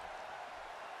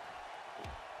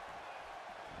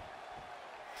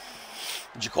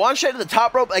 Jaquan Shea to the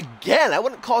top rope again. I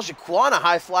wouldn't call Jaquan a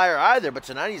high flyer either, but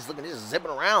tonight he's just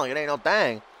zipping around like it ain't no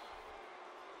thing.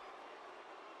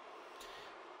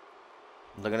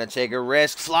 Looking to take a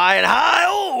risk, flying high.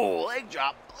 Oh, leg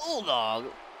drop, bulldog.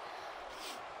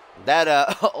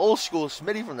 That old school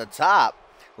Smitty from the top,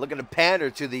 looking to pander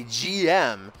to the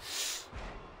GM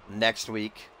next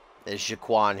week is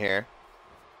Jaquan here.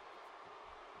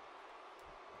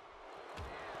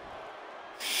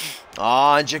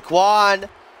 On Jaquan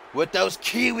with those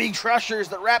Kiwi crushers,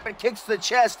 the rapid kicks to the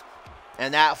chest,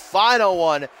 and that final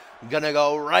one gonna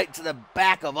go right to the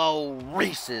back of old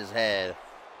Reese's head.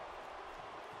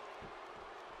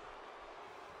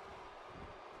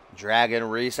 Dragging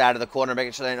Reese out of the corner,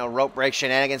 making sure there ain't no rope break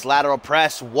shenanigans. Lateral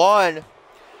press, 1,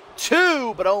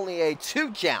 2, but only a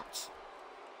 2 count.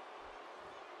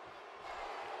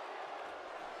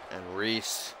 And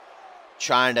Reese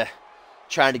trying to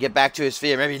get back to his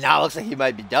feet. Maybe now looks like he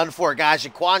might be done for, guys.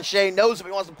 Jaquan Shea knows if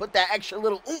he wants to put that extra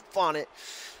little oomph on it.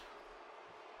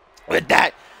 With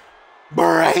that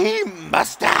brain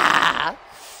buster.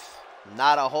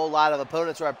 Not a whole lot of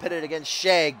opponents are pitted against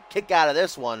Shea. Kick out of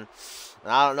this one.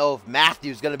 And I don't know if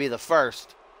Matthews going to be the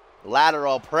first.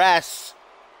 Lateral press.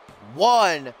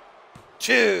 1,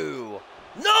 2.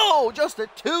 No, just a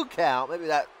 2 count. Maybe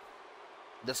that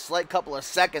the slight couple of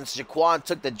seconds Jaquan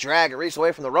took the drag and Reese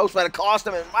away from the ropes, but it cost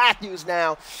him. And Matthews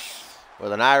now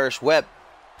with an Irish whip.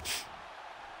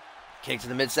 Kick to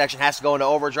the midsection, has to go into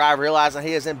overdrive, realizing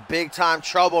he is in big time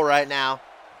trouble right now.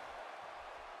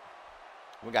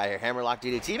 We got here hammerlock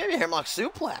DDT, maybe hammerlock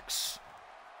suplex.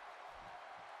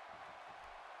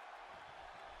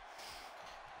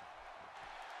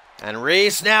 And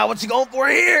Reese now, what's he going for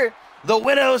here? The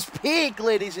Widow's Peak,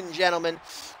 ladies and gentlemen.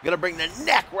 Gonna bring the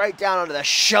neck right down onto the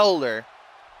shoulder.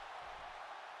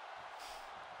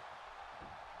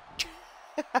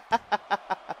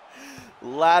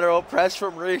 Lateral press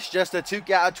from Reese, just a 2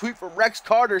 count. A tweet from Rex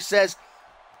Carter says,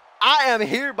 I am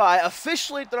hereby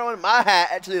officially throwing my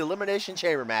hat into the Elimination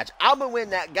Chamber match. I'm gonna win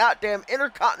that goddamn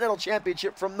Intercontinental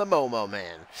Championship from the Momo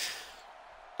Man.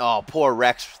 Oh, poor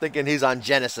Rex, thinking he's on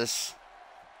Genesis.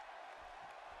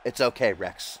 It's okay,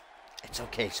 Rex. It's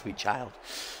okay, sweet child.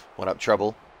 What up,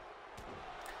 Trouble?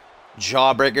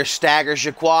 Jawbreaker staggers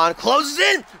Jaquan. Closes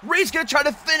in. Reese gonna try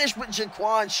to finish, but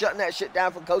Jaquan shutting that shit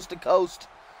down from coast to coast.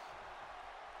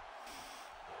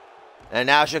 And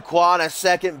now Jaquan, a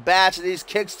second batch of these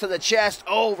kicks to the chest,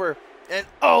 over and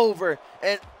over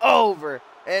and over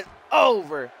and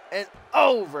over and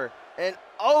over and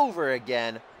over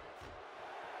again.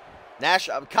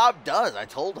 Cobb does, I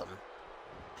told him.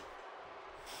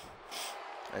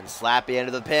 And Slappy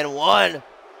into the pin. 1,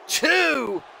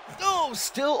 2. No,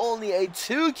 still only a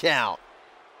 2 count.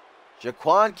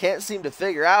 Jaquan can't seem to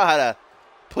figure out how to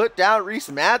put down Reese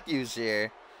Matthews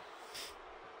here.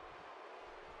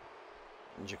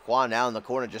 And Jaquan now in the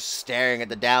corner just staring at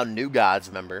the down New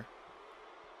Gods member.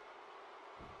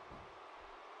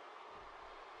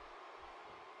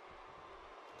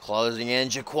 Closing in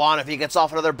Jaquan if he gets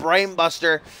off another brain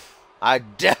buster. I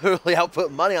definitely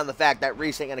output money on the fact that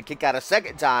Reese ain't going to kick out a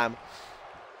second time.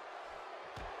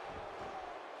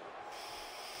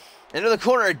 Into the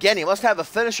corner again. He must have a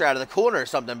finisher out of the corner or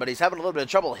something, but he's having a little bit of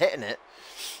trouble hitting it.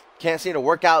 Can't seem to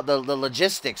work out the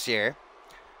logistics here.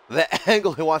 The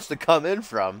angle he wants to come in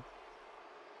from.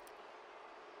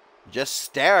 Just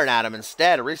staring at him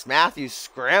instead. Reese Matthews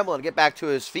scrambling to get back to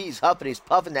his feet. He's huffing, he's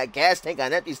puffing. That gas tank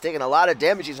on empty. He's taking a lot of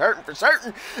damage. He's hurting for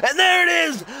certain. And there it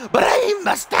is. Brain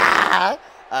Buster.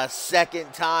 A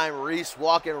second time. Reese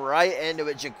walking right into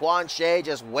it. Jaquan Shea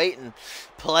just waiting.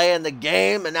 Playing the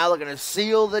game. And now looking to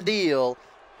seal the deal.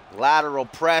 Lateral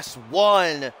press.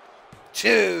 1,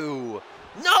 2.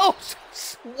 No.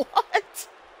 What?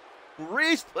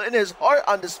 Reese putting his heart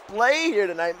on display here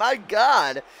tonight. My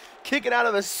God. Kicking out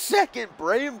of a second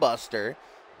brain buster.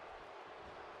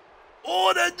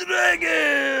 Oh, the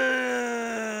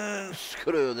Dragons!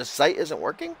 The site isn't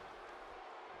working?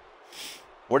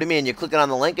 What do you mean? You're clicking on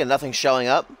the link and nothing's showing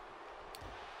up?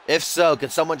 If so,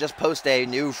 could someone just post a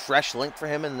new, fresh link for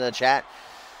him in the chat?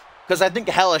 Because I think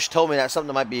Hellish told me that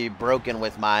something might be broken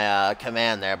with my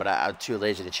command there, but I'm too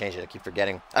lazy to change it. I keep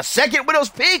forgetting. A second Widow's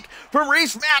Peak from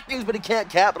Reese Matthews, but he can't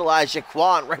capitalize.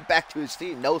 Jaquan right back to his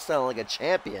feet. No sounding like a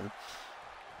champion.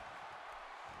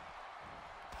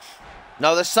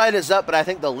 No, the site is up, but I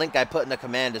think the link I put in the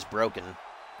command is broken.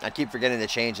 I keep forgetting to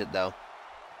change it, though.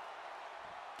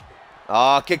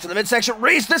 Oh, kick to the midsection.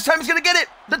 Reese this time is going to get it.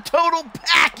 The total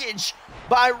package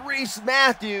by Reese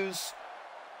Matthews.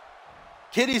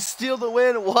 Kitty steal the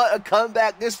win. What a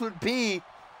comeback this would be.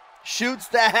 Shoots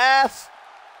the half.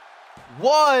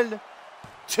 1,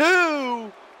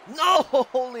 2. No,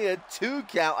 only a 2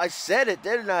 count. I said it,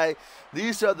 didn't I?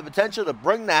 These have the potential to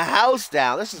bring the house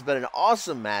down. This has been an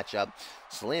awesome matchup.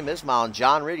 Salim Ismail and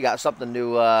John Reed got something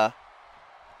to, gonna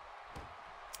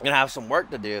have some work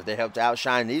to do if they hope to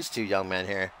outshine these two young men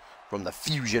here from the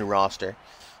Fusion roster.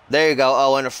 There you go.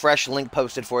 Oh, and a fresh link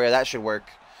posted for you. That should work.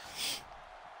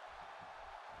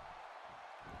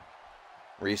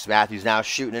 Reese Matthews now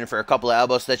shooting in for a couple of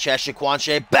elbows to the chest. Jaquan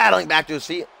Shea battling back to his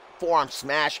feet. Forearm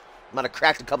smash. Might have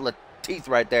cracked a couple of teeth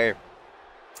right there.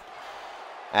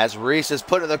 As Reese is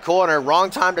put in the corner. Wrong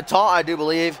time to taunt, I do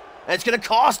believe. And it's going to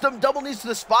cost him. Double knees to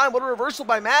the spine. What a reversal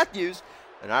by Matthews.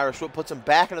 And Irish Whip puts him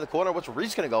back into the corner. What's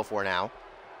Reese going to go for now?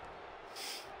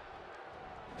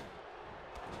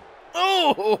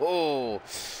 Oh!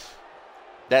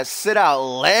 That sit-out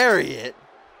lariat.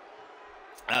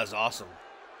 That was awesome.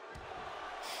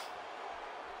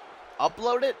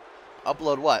 Upload it?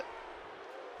 Upload what?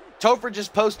 Topher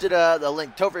just posted the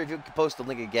link. Topher, if you could post the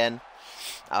link again,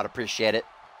 I would appreciate it.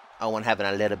 Owen having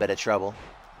a little bit of trouble.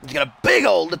 He's got a big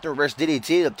old lift and reverse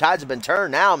DDT. The tides have been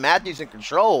turned now. Matthews in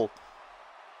control.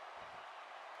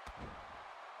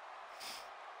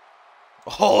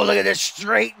 Oh, look at this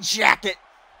straight jacket.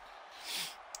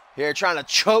 Here trying to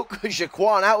choke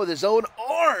Jaquan out with his own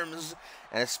arms.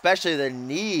 And especially the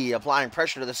knee, applying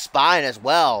pressure to the spine as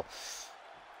well.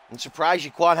 I'm surprised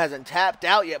Jaquan hasn't tapped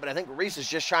out yet, but I think Reese is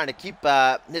just trying to keep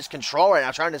his control right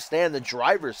now, trying to stay in the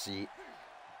driver's seat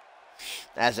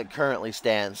as it currently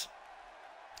stands.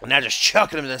 And now just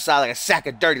chucking him to the side like a sack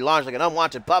of dirty laundry, like an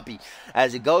unwanted puppy.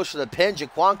 As he goes for the pin,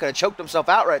 Jaquan could have choked himself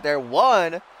out right there.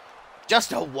 1,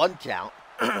 just a 1 count.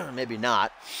 Maybe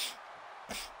not.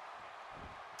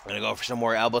 Gonna go for some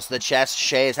more elbows to the chest.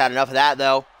 Shea has had enough of that,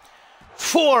 though.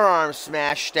 Forearm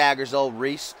smash staggers old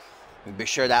Reese. Be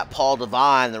sure that Paul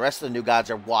Devine and the rest of the New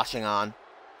Gods are watching on.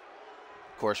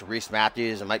 Of course, Reese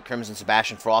Matthews and Mike Crimson,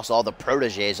 Sebastian Frost, all the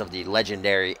proteges of the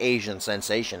legendary Asian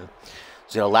sensation.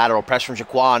 So a lateral press from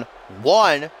Jaquan.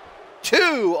 1,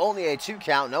 2. Only a 2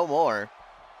 count, no more.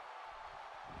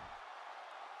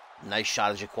 Nice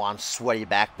shot of Jaquan's sweaty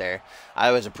back there. I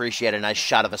always appreciate a nice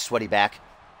shot of a sweaty back.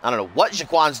 I don't know what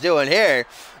Jaquan's doing here.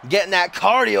 Getting that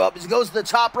cardio up as he goes to the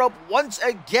top rope once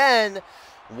again.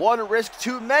 One risk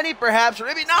too many, perhaps, or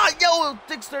maybe not. Yo,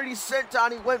 630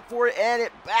 senton. He went for it, and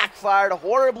it backfired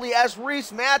horribly as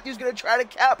Reese Matthews going to try to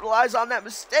capitalize on that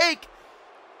mistake.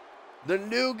 The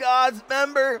New Gods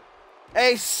member,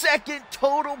 a second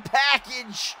total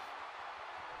package.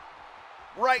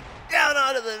 Right down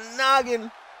onto the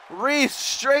noggin. Reese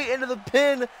straight into the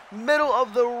pin, middle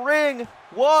of the ring.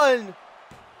 1,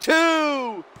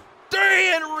 2,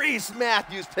 3, and Reese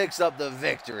Matthews picks up the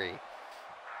victory.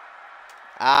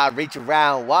 Reach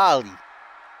around Wally.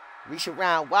 Reach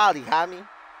around Wally, homie.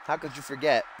 How could you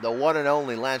forget the one and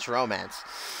only Lance Romance?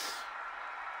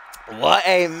 What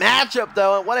a matchup,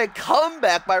 though, and what a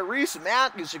comeback by Reese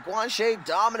Matthews. Shaquan Shea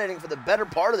dominating for the better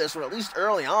part of this one, at least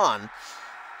early on.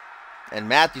 And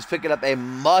Matthews picking up a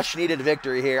much-needed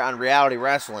victory here on Reality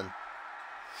Wrestling.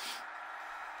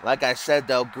 Like I said,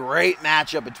 though, great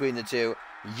matchup between the two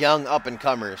young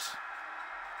up-and-comers.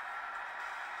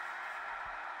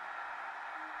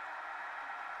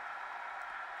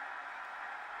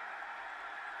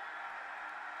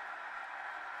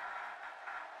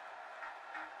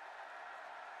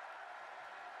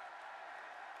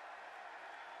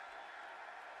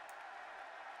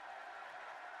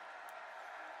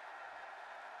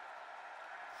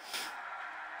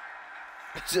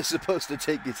 Is this supposed to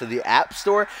take you to the App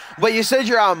Store? But you said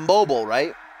you're on mobile,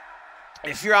 right?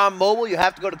 If you're on mobile, you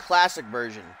have to go to classic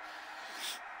version.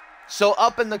 So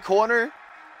up in the corner,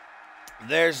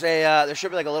 there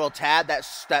should be like a little tab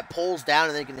that pulls down,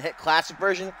 and then you can hit classic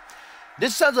version.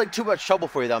 This sounds like too much trouble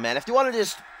for you, though, man. If you want to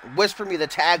just whisper me the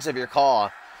tags of your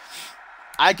call,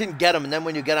 I can get them, and then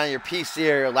when you get on your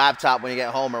PC or your laptop when you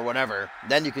get home or whatever,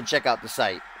 then you can check out the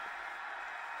site.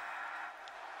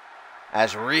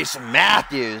 As Reese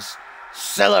Matthews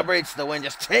celebrates the win,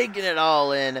 just taking it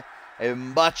all in. A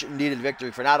much-needed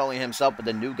victory for not only himself, but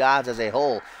the New Gods as a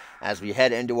whole. As we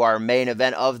head into our main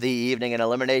event of the evening, an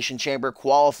Elimination Chamber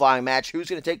qualifying match. Who's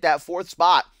going to take that 4th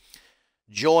spot?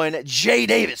 Join Jay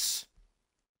Davis,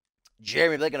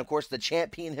 Jeremy Blake, and of course the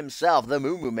champion himself, the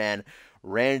Moo Moo Man,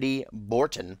 Randy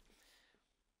Borton.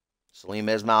 Salim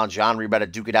Ismail and John Reed about to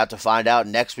duke it out to find out.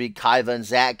 Next week, Kaiva and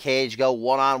Zach Cage go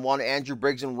one-on-one. Andrew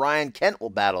Briggs and Ryan Kent will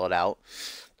battle it out.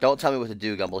 Don't tell me what to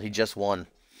do, Gumble. He just won.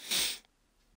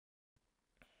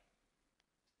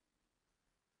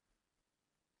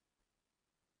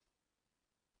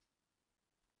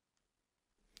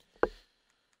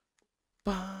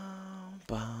 Bum,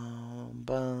 bum,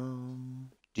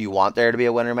 bum. Do you want there to be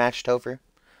a winner match, Topher?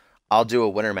 I'll do a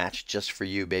winner match just for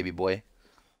you, baby boy.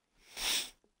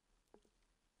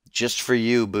 Just for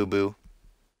you, boo-boo.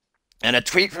 And a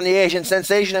tweet from the Asian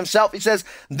sensation himself. He says,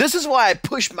 "This is why I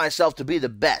pushed myself to be the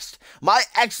best. My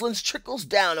excellence trickles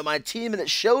down to my team, and it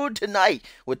showed tonight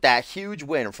with that huge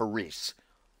win for Reese."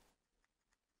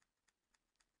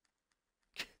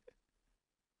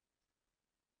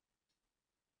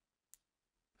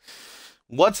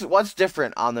 What's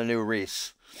different on the new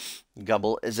Reese?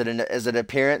 Gumble, is it an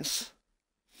appearance?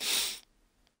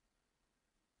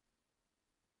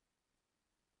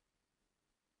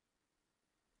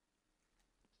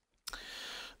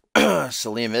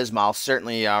 Salim Ismail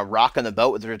certainly rocking the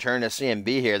boat with the return to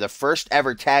CMV here. The first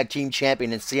ever tag team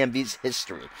champion in CMV's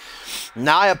history.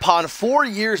 Nigh upon 4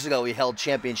 years ago, he held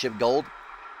championship gold.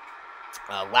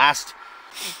 Last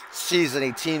season,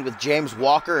 he teamed with James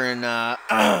Walker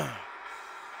and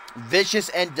Vicious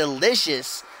and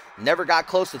Delicious. Never got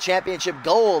close to championship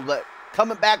gold, but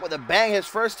coming back with a bang, his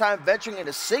first time venturing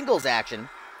into singles action.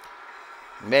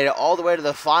 Made it all the way to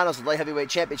the finals of the Light Heavyweight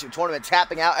Championship Tournament,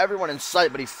 tapping out everyone in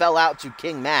sight, but he fell out to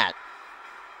King Matt.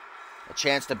 A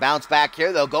chance to bounce back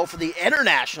here, though. Go for the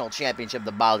International Championship,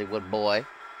 the Bollywood boy.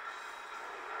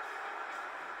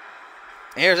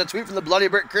 Here's a tweet from the Bloody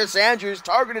Brick Chris Andrews,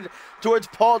 targeted towards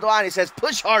Paul Devine. He says,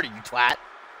 "Push harder, you twat."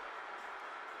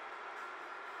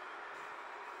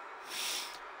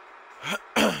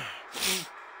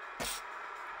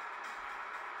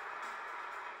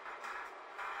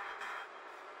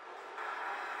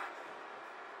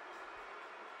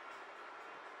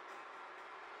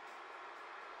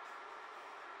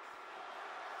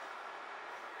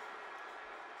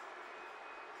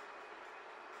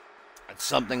 That's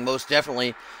something most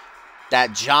definitely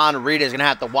that John Reed is going to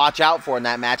have to watch out for in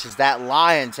that match, is that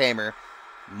Lion Tamer.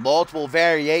 Multiple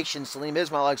variations Salim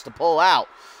Ismail likes to pull out.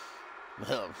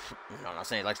 No, I'm not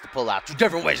saying he likes to pull out 2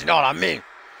 different ways, you know what I mean?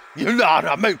 You know what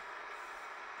I mean?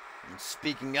 And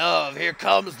speaking of, here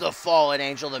comes the Fallen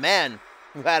Angel, the man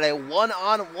who had a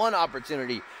one-on-one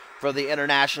opportunity for the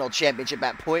International Championship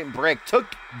at Point Break.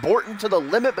 Took Borton to the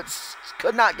limit, but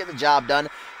could not get the job done.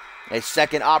 A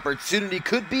second opportunity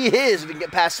could be his if we can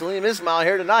get past Salim Ismail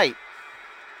here tonight.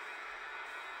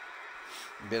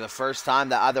 It'll be the first time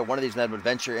that either one of these men would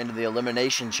venture into the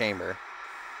Elimination Chamber.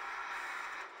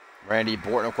 Randy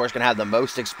Borton, of course, going to have the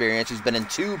most experience. He's been in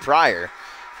 2 prior.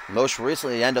 Most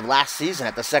recently, the end of last season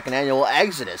at the second annual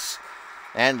Exodus.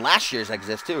 And last year's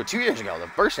Exodus, too. 2 years ago, the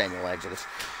first annual Exodus.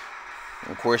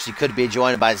 And of course, he could be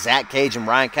joined by Zach Cage and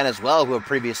Ryan Kent as well, who have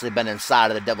previously been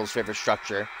inside of the Devil's Favorite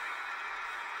structure.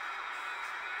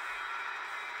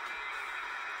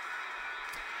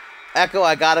 Echo,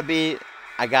 I gotta be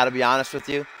honest with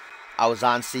you. I was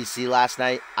on CC last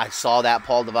night. I saw that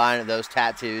Paul Devine. Those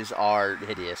tattoos are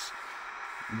hideous.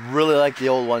 Really like the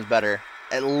old ones better.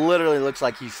 It literally looks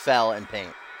like he fell in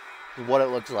paint. What it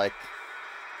looks like.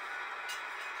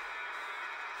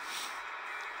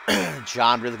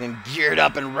 John really looking geared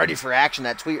up and ready for action.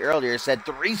 That tweet earlier said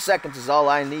 3 seconds is all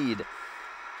I need.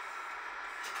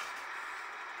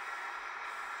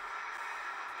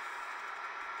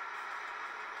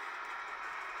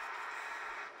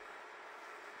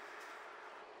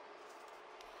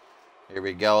 Here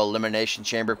we go. Elimination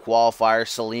Chamber qualifier.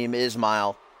 Salim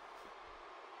Ismail.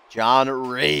 John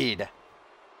Reed.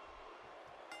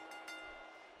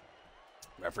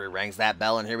 Referee rings that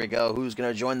bell, and here we go. Who's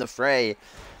going to join the fray?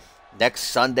 Next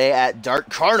Sunday at Dark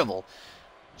Carnival.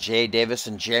 Jay Davis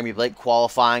and Jeremy Blake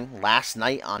qualifying last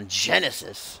night on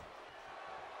Genesis.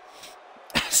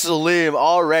 Salim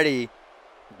already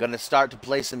going to start to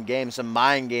play some games, some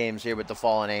mind games here with the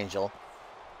Fallen Angel.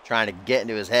 Trying to get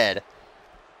into his head.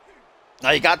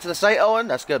 Now you got to the site, Owen?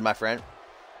 That's good, my friend.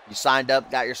 You signed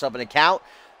up, got yourself an account.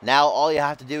 Now all you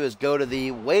have to do is go to the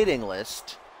waiting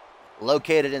list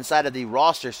located inside of the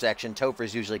roster section.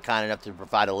 Topher's usually kind enough to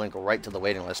provide a link right to the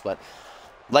waiting list. But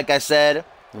like I said,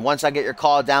 once I get your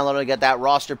call downloaded, I get that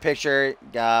roster picture.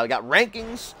 We got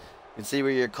rankings. You can see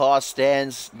where your call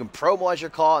stands. You can promo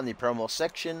your call in the promo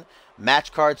section.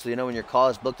 Match cards so you know when your call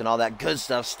is booked and all that good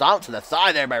stuff. Stomp to the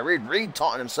thigh there by Reed. Reed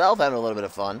taunting himself, having a little bit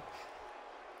of fun.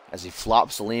 As he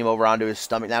flops Salim over onto his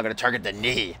stomach. Now going to target the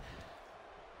knee.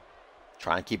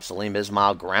 Trying to keep Salim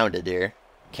Ismail grounded here.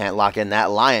 Can't lock in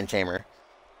that Lion Tamer.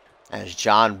 As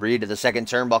John Reed to the second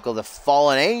turnbuckle, the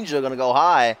Fallen Angel going to go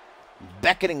high.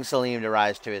 Beckoning Salim to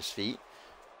rise to his feet.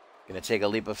 Going to take a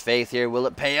leap of faith here. Will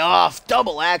it pay off?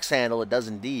 Double axe handle. It does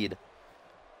indeed.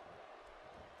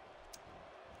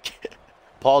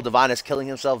 Paul Devine is killing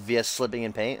himself via slipping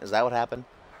in paint. Is that what happened?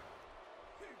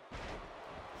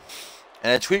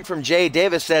 And a tweet from Jay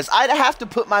Davis says, I'd have to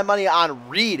put my money on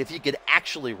Reed if he could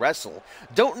actually wrestle.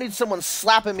 Don't need someone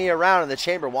slapping me around in the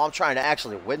chamber while I'm trying to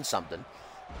actually win something.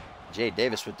 Jay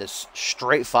Davis with this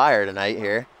straight fire tonight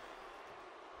here.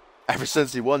 Ever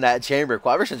since he won that chamber,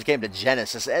 ever since he came to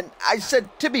Genesis. And I said,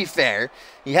 to be fair,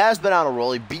 he has been on a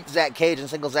roll. He beat Zach Cage in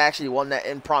singles action. He won that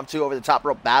impromptu over the top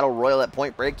rope battle royal at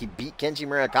Point Break. He beat Kenji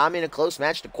Murakami in a close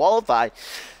match to qualify.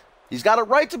 He's got a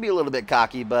right to be a little bit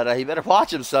cocky, but he better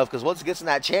watch himself because once he gets in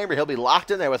that chamber, he'll be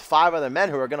locked in there with 5 other men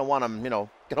who are going to want him, going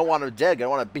to want him dead, going to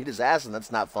want to beat his ass, and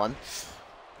that's not fun.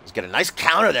 He's got a nice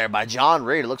counter there by John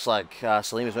Reed. It looks like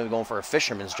Salim is maybe going for a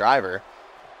fisherman's driver.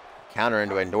 Counter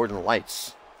into a Northern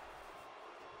Lights.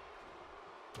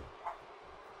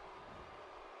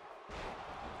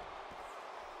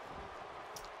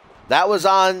 That was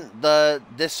on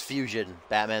this Fusion,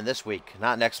 Batman, this week.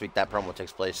 Not next week. That promo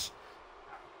takes place.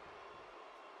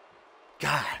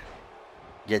 God,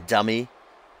 you dummy.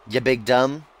 You big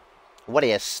dumb. What are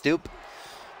you, stoop?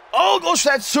 Oh, goes for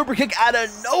that super kick out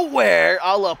of nowhere,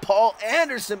 a la Paul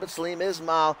Anderson, but Salim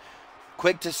Ismail,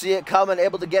 quick to see it coming,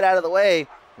 able to get out of the way.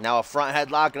 Now a front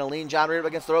headlock and a lean John Reed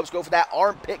against the ropes. Go for that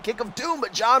armpit kick of doom,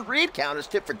 but John Reed counters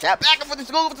tip for tap. Back and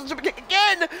forth, go for the super kick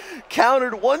again.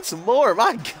 Countered once more.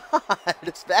 My God,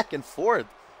 it's back and forth.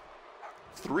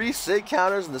 3 sig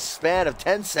counters in the span of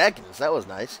 10 seconds. That was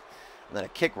nice. And then a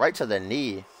kick right to the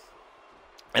knee.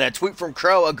 And a tweet from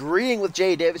Crow agreeing with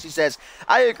Jay Davis. He says,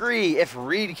 I agree if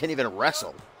Reed can even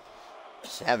wrestle.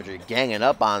 Savagery ganging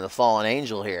up on the Fallen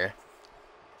Angel here.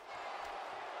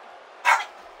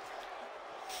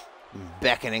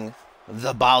 Beckoning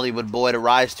the Bollywood boy to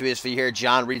rise to his feet here.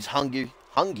 John Reed's hungry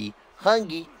for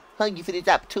this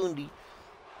opportunity.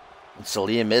 And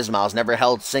Salim Ismail's never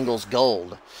held singles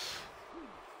gold.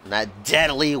 And that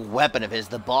deadly weapon of his,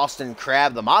 the Boston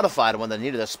Crab, the modified one that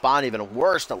needed a spawn even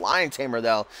worse. The Lion Tamer,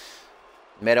 though,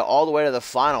 made it all the way to the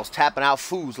finals, tapping out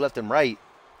fools left and right.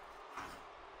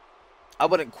 I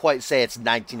wouldn't quite say it's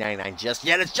 1999 just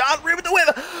yet. It's John Reed with the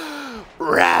whip.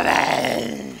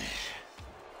 Revenge.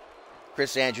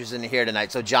 Chris Andrews in here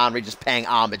tonight, so John Reed just paying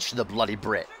homage to the Bloody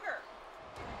Brit.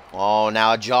 Oh,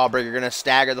 now a jawbreaker going to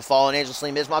stagger the Fallen Angel.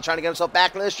 Salim Ismail trying to get himself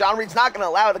back into this. John Reed's not going to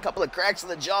allow it. A couple of cracks in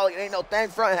the jaw. It ain't no thing.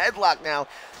 Front headlock now.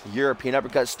 European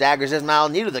uppercut staggers Ismail.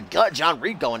 Knee to the gut. John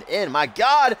Reed going in. My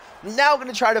God. Now going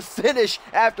to try to finish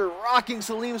after rocking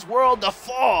Salim's world. The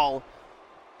fall.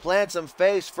 Plants him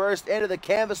face first into the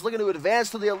canvas, looking to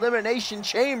advance to the Elimination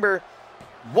Chamber.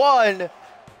 1,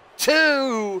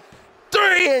 2,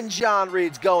 3, and John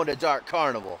Reed's going to Dark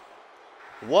Carnival.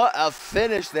 What a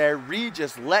finish there. Reed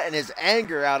just letting his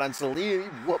anger out on Salim. He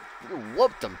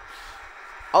whooped him.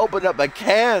 Opened up a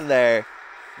can there.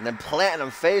 And then planting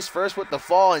him face first with the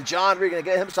fall. And John Reed going to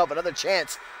get himself another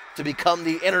chance to become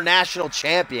the international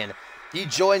champion. He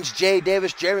joins Jay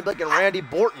Davis, Jeremy Blake, and Randy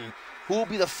Borton, who will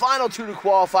be the final 2 to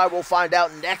qualify. We'll find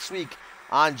out next week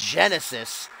on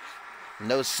Genesis. And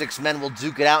those 6 men will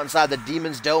duke it out inside the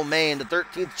Demon's Domain, the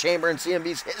 13th chamber in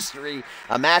CMV's history.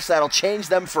 A match that'll change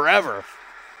them forever,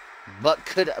 but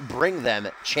could bring them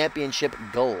championship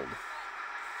gold.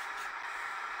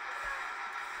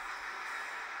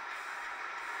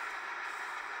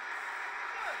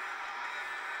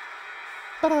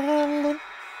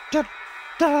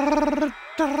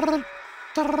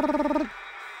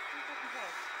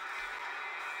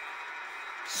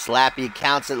 Slappy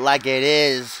counts it like it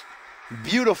is.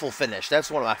 Beautiful finish.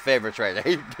 That's one of my favorites right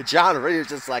there. John Reed is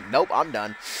just like, nope, I'm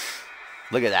done.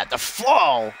 Look at that. The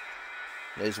fall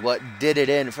is what did it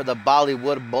in for the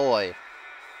Bollywood boy.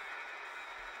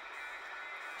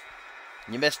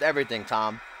 You missed everything,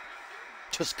 Tom.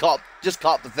 Just caught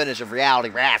the finish of Reality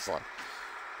Wrestling.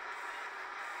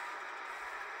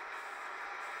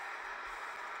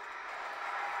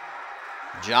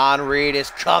 John Reed is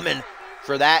coming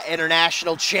for that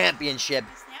international championship.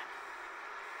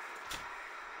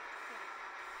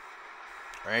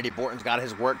 Randy Borton's got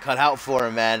his work cut out for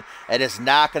him, man. It is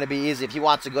not going to be easy if he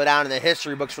wants to go down in the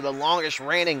history books for the longest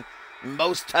reigning,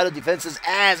 most title defenses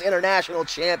as international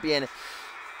champion.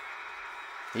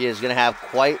 He is going to have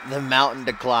quite the mountain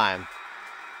to climb.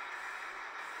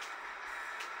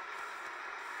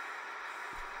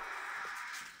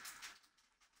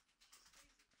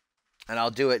 And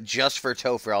I'll do it just for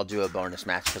Topher. I'll do a bonus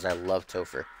match because I love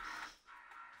Topher.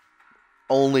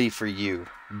 Only for you,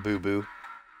 boo-boo.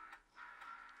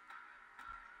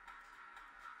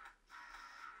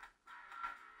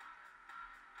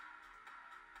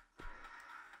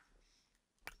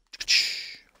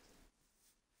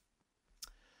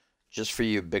 Just for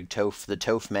you, Big Toph, the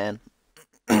Toph man.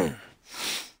 You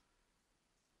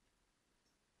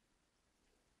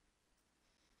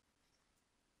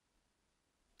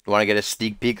want to get a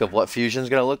sneak peek of what Fusion's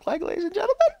going to look like, ladies and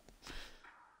gentlemen?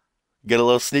 Get a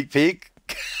little sneak peek?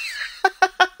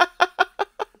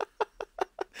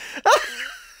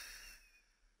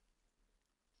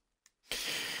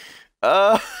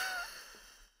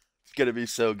 It's going to be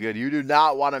so good. You do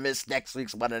not want to miss next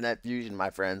week's Monday Night Fusion, my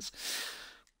friends.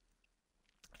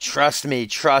 Trust me,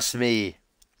 trust me.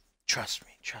 Trust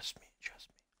me, trust me, trust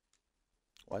me.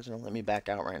 Why doesn't it let me back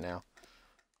out right now?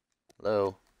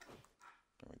 Hello?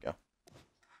 There we go.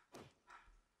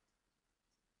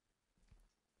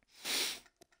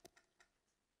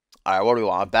 Alright, what do we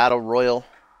want? A battle royal?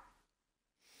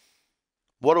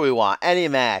 What do we want? Any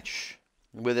match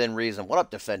within reason. What up,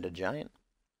 Defended Giant?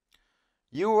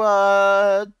 You,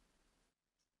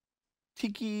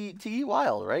 Tiki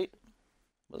Wild, right?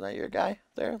 Was that your guy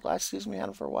there? Last season we had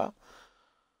him for a while.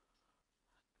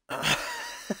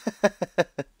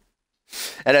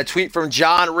 And a tweet from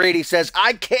John Reed. He says,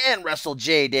 I can wrestle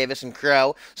Jay Davis and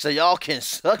Crow, so y'all can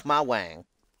suck my wang.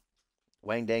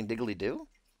 Wang dang diggly do?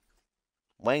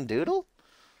 Wang doodle?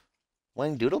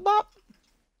 Wang doodle bop?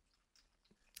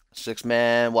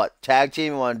 6-man, what? Tag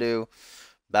team you want to do?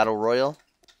 Battle Royal?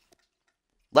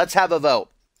 Let's have a vote.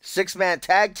 6-man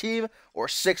tag team or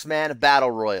 6-man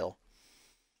battle royal?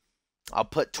 I'll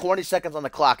put 20 seconds on the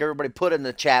clock. Everybody put in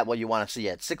the chat what you want to see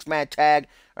it. 6-man tag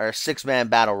or a 6-man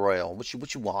battle royal? What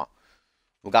you want?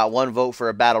 We got 1 vote for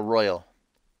a battle royal.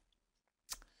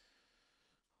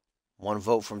 1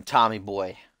 vote from Tommy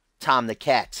Boy. Tom the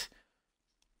Cat.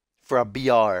 For a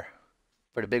BR.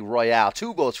 For the big royale.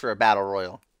 2 votes for a battle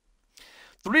royal.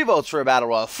 3 votes for a battle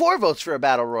royal. 4 votes for a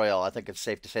battle royal. I think it's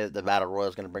safe to say that the battle royal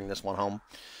is going to bring this one home.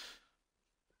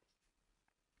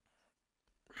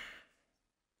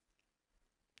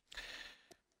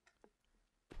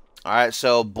 All right,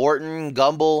 so Borton,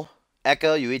 Gumble,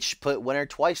 Echo, you each put winner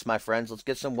twice, my friends. Let's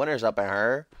get some winners up in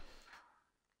her.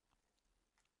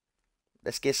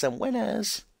 Let's get some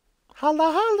winners.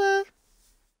 Holla, holla.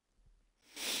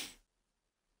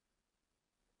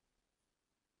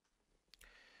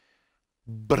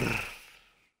 Brr.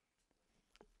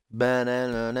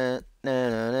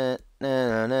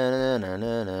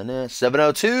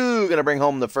 702 gonna bring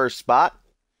home the first spot.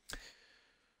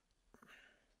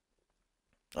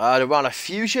 Do we want a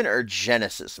Fusion or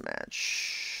Genesis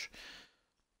match?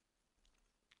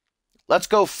 Let's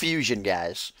go Fusion,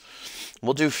 guys.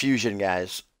 We'll do Fusion,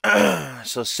 guys.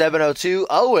 So 702,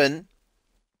 Owen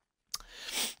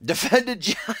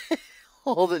defended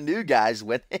all the new guys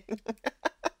winning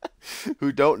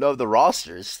who don't know the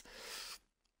rosters.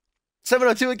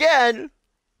 702 again.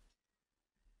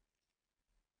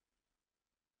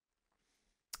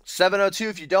 702.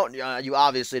 If you don't, you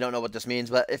obviously don't know what this means.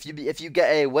 But if you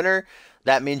get a winner,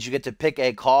 that means you get to pick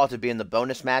a call to be in the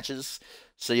bonus matches.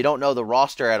 So you don't know the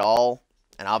roster at all,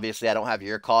 and obviously I don't have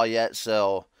your call yet.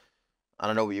 So I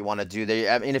don't know what you want to do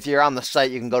there. I mean, if you're on the site,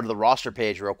 you can go to the roster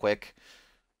page real quick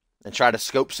and try to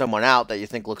scope someone out that you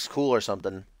think looks cool or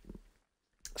something.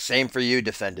 Same for you,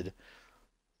 defended.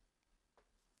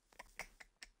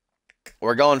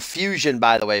 We're going fusion,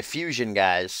 by the way. Fusion,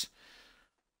 guys.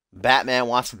 Batman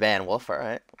wants Man-Wolf. All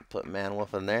right. Put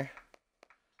Man-Wolf in there.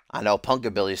 I know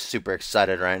Punkabilly's super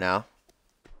excited right now.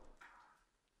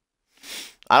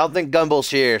 I don't think Gumball's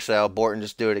here, so Borton,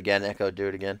 just do it again. Echo, do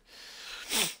it again.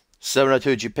 702,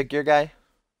 did you pick your guy?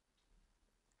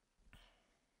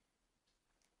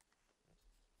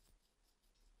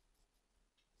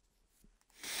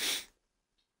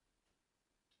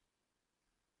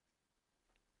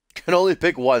 Can only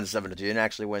pick one, 702. You didn't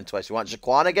actually win twice. You want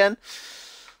Jaquan again?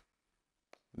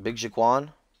 Big Jaquan?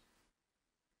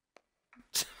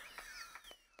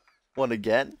 One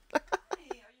again?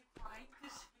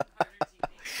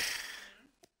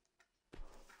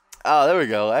 Oh, there we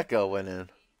go. Echo went in.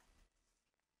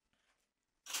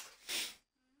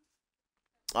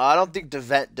 I don't think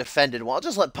defended. Well, I'll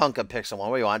just let Punka pick someone.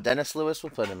 What do you want? Dennis Lewis?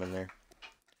 We'll put him in there.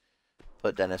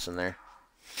 Put Dennis in there.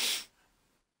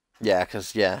 Yeah,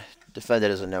 because, yeah,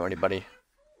 defended doesn't know anybody.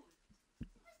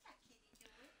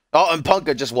 Oh, and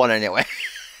Punka just won anyway.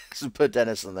 So put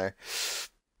Dennis in there.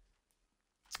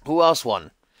 Who else won?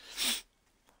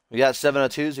 We got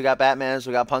 702s, we got Batmans,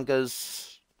 we got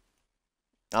Punkas.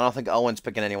 I don't think Owen's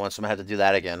picking anyone, so I'm going to have to do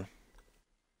that again.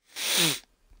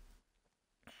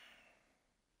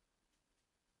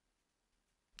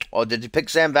 Oh, did you pick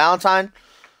Sam Valentine?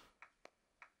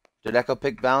 Did Echo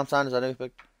pick Valentine? Is that who you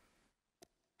picked?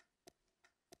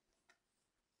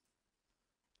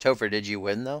 Topher, did you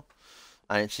win, though?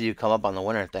 I didn't see you come up on the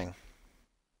winner thing.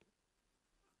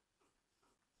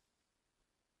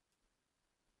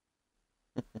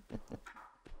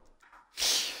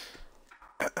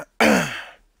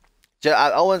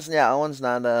 Owen's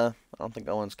not, I don't think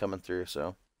Owen's coming through,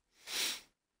 so.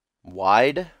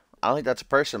 Wide? I don't think that's a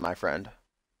person, my friend.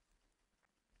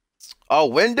 Oh,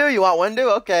 Windu? You want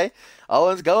Windu? Okay.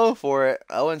 Owen's going for it.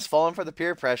 Owen's falling for the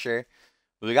peer pressure.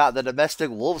 We got the domestic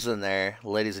wolves in there,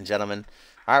 ladies and gentlemen.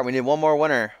 All right, we need one more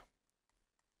winner.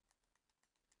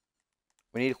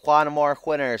 We need one more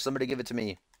winner. Somebody give it to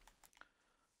me.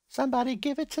 Somebody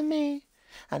give it to me.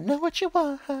 I know what you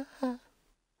want.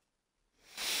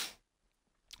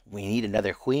 We need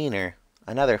another queener.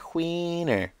 Another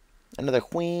queener. Another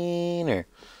queener.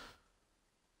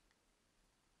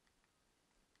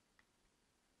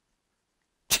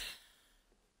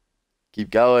 Keep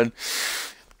going.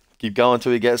 Keep going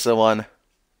till we get someone.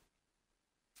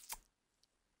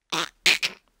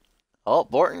 Oh,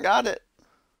 Borton got it.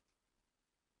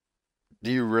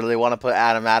 Do you really want to put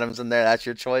Adam Adams in there? That's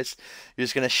your choice? You're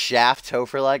just going to shaft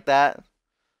Topher like that?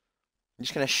 You're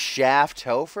just going to shaft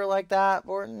Topher like that,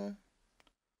 Borton?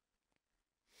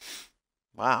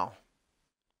 Wow.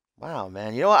 Wow,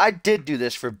 man. You know what? I did do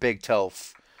this for Big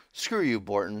Toph. Screw you,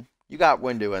 Borton. You got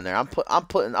Windu in there. I'm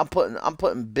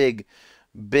putting big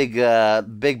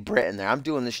Brit in there. I'm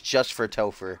doing this just for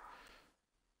Topher.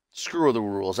 Screw the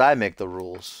rules. I make the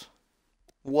rules.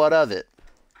 What of it?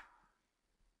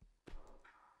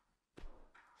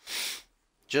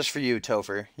 Just for you,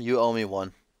 Topher. You owe me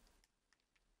one.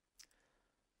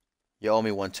 You owe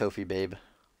me one, Tophy, babe.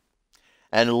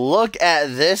 And look at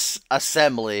this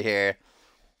assembly here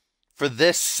for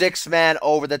this six-man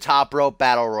over-the-top rope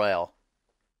battle royal.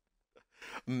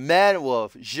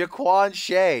 Man-Wolf, Jaquan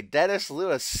Shea, Dennis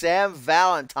Lewis, Sam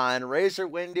Valentine, Razor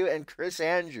Windu, and Chris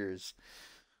Andrews.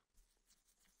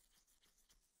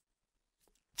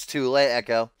 It's too late,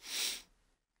 Echo.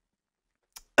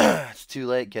 It's too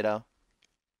late, kiddo.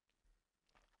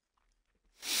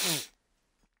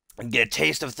 And get a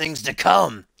taste of things to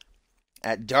come.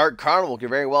 At Dark Carnival, you can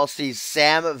very well see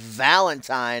Sam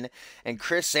Valentine and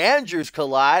Chris Andrews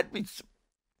collide.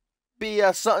 Be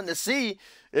something to see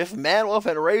if Man-Wolf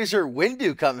and Razor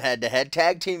Windu come head-to-head,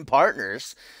 tag team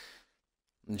partners.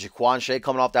 And Jaquan Shea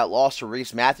coming off that loss to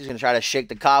Reese Matthews, going to try to shake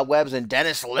the cobwebs. And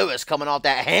Dennis Lewis coming off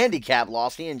that handicap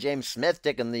loss. He and James Smith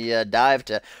taking the dive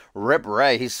to Rip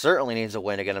Ray. He certainly needs a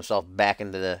win to get himself back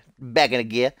in gear. Back in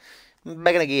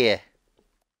gear.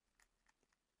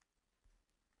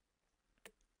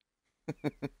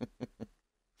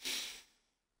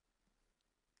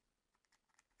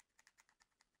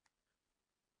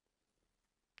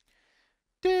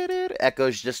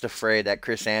 Echo's just afraid that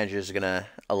Chris Andrews is going to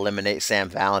eliminate Sam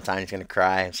Valentine. He's going to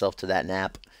cry himself to that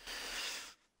nap.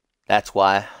 That's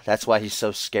why. That's why he's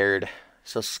so scared.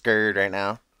 So scared right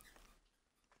now.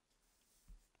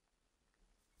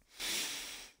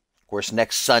 Of course,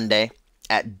 next Sunday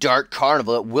at Dark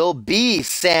Carnival, it will be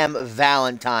Sam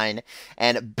Valentine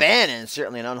and Bannon.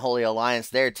 Certainly an unholy alliance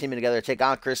there, teaming together to take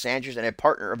on Chris Andrews and a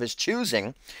partner of his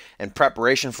choosing in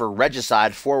preparation for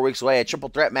Regicide 4 weeks away. A triple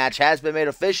threat match has been made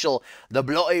official. The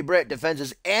Bloody Brit defends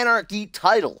his Anarchy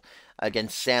title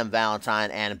against Sam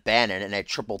Valentine and Bannon in a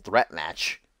triple threat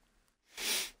match.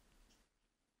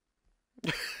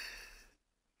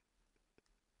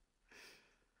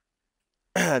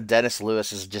 Dennis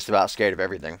Lewis is just about scared of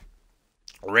everything.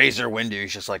 Razor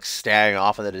Windu's just like staring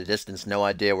off into the distance, no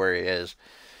idea where he is.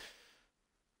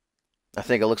 I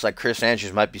think it looks like Chris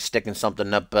Andrews might be sticking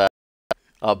something up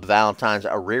Valentine's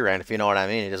rear end, if you know what I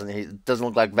mean. He doesn't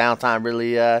look like Valentine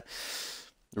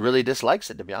really dislikes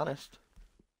it, to be honest.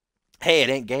 Hey, it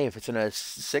ain't gay if it's in a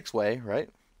 6-way, right?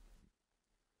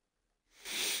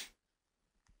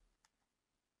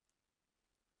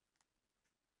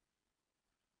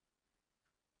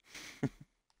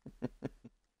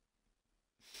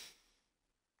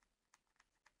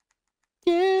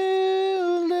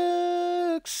 You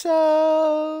look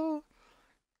so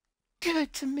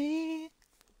good to me.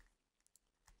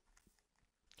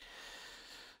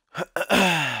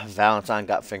 Valentine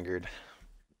got fingered.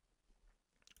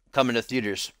 Coming to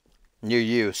theaters near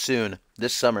you soon,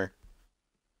 this summer.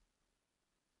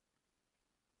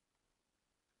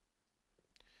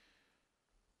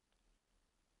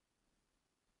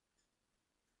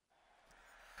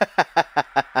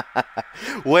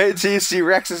 Wait till you see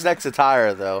Rex's next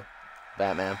attire, though,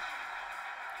 Batman.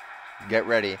 Get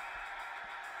ready.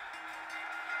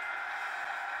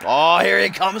 Oh, here he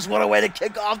comes. What a way to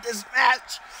kick off this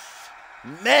match.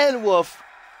 Manwolf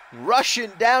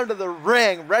rushing down to the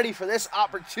ring, ready for this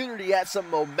opportunity at some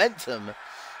momentum.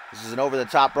 This is an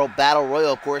over-the-top rope battle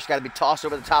royal, of course. Got to be tossed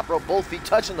over the top rope. Both feet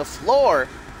touching the floor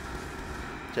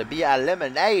to be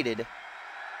eliminated.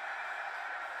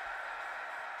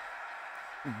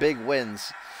 Big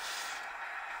wins.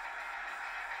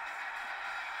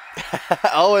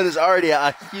 Owen is already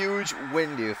a huge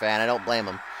Windu fan. I don't blame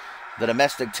him. The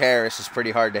domestic terrorist is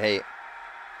pretty hard to hate.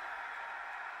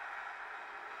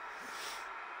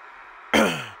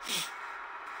 I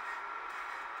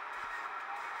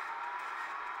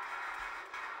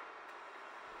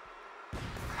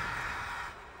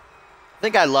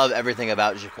think I love everything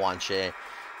about Jaquan Shea.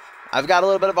 I've got a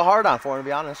little bit of a hard-on for him, to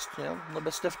be honest. You know, a little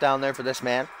bit stiff down there for this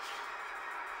man.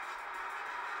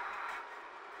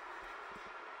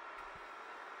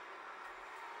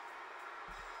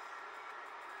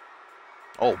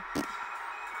 Oh,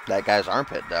 that guy's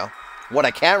armpit, though. What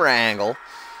a camera angle.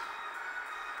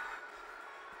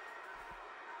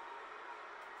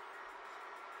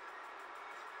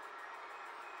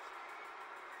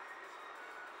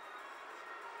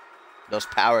 Those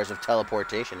powers of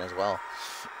teleportation as well.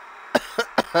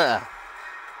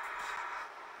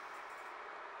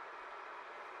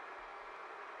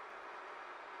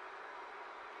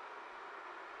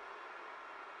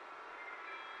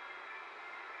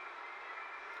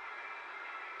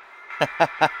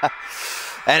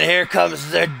 And here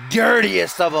comes the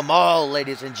dirtiest of them all,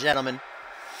 ladies and gentlemen.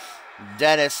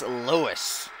 Dennis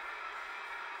Lewis.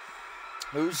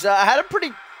 Who's had a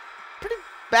pretty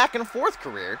back and forth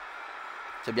career,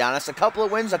 to be honest. A couple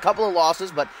of wins, a couple of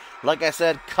losses, but like I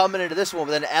said, coming into this one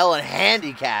with an L in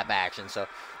handicap action. So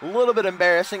a little bit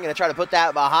embarrassing. Going to try to put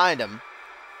that behind him.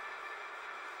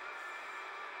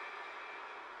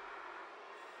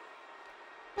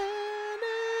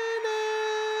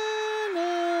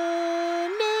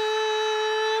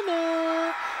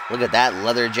 Look at that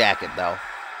leather jacket, though.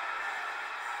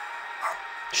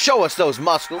 Show us those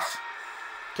muscles.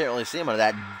 Can't really see him under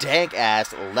that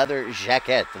dank-ass leather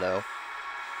jacket, though.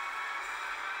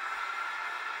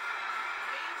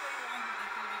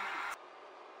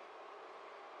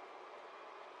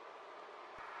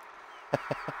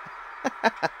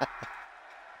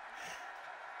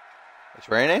 It's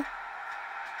raining?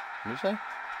 What did you say?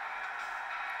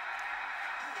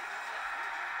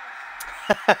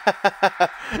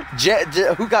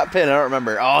 Who got pinned? I don't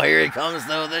remember. Oh, here he comes,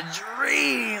 though. The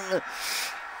Dream.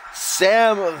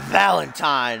 Sam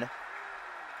Valentine.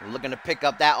 Looking to pick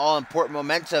up that all-important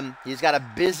momentum. He's got a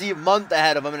busy month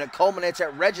ahead of him, and it culminates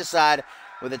at Regicide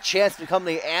with a chance to become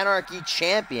the Anarchy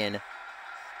champion.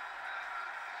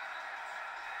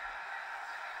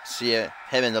 See him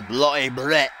and the Bloody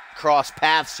Brit cross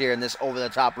paths here in this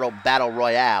over-the-top rope battle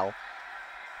royale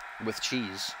with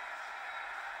cheese.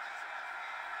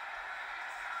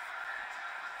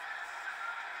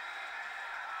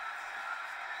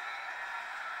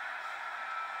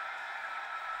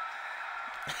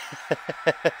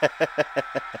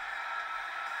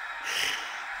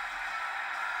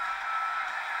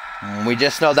 We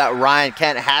just know that Ryan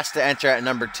Kent has to enter at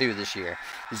number 2 this year.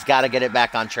 He's got to get it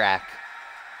back on track.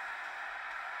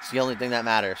 It's the only thing that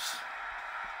matters.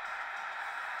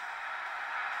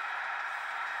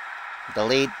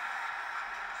 Delete.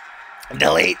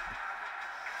 Delete.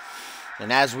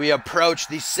 And as we approach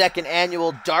the 2nd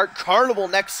annual Dark Carnival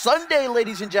next Sunday,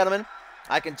 ladies and gentlemen,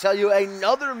 I can tell you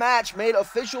another match made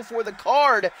official for the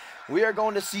card. We are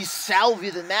going to see Salvi,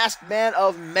 the Masked Man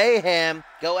of Mayhem,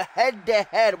 go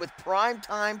head-to-head with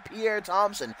primetime Pierre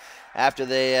Thompson after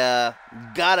they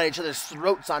got at each other's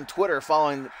throats on Twitter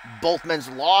following both men's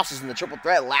losses in the triple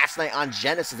threat last night on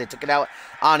Genesis. They took it out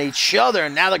on each other,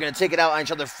 and now they're going to take it out on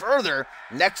each other further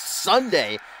next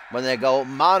Sunday when they go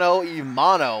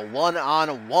mano-y-mano,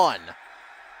 one-on-one.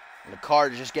 And the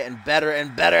card is just getting better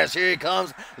and better as here he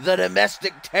comes, the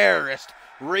domestic terrorist,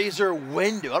 Razor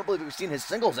Windu. I don't believe we've seen his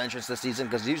singles entrance this season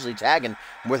because he's usually tagging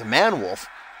with Manwolf.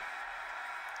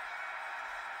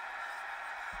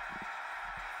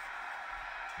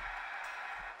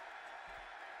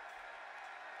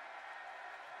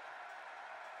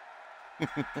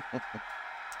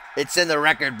 It's in the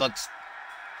record books,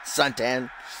 Suntan.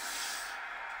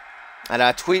 And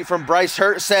a tweet from Bryce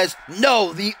Hurt says,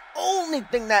 "No, the only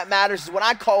thing that matters is when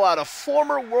I call out a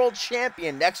former world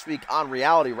champion next week on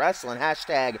Reality Wrestling.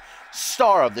 Hashtag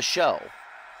star of the show."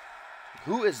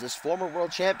 Who is this former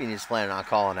world champion he's planning on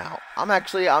calling out? I'm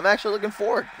actually looking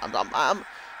forward.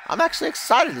 I'm actually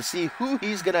excited to see who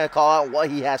he's gonna call out and what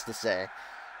he has to say.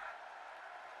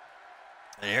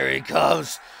 And here he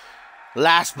comes.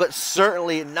 Last but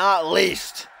certainly not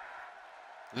least,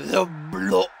 the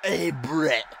Bloody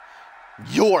Brett,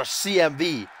 your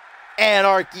CMV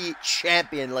Anarchy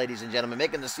champion, ladies and gentlemen,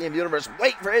 making the CMV Universe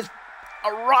wait for his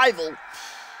arrival.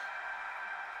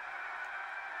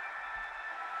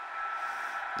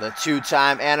 The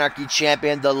 2-time Anarchy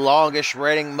champion, the longest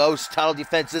reigning, most title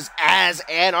defenses as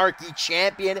Anarchy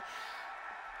champion.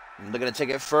 Looking to take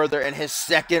it further in his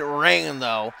 2nd reign,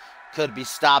 though. Could be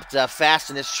stopped fast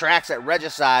in his tracks at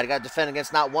Regicide. Got to defend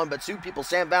against not 1 but 2 people,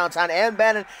 Sam Valentine and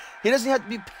Bannon. He doesn't have to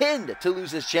be pinned to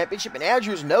lose his championship, and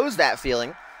Andrews knows that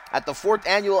feeling. At the 4th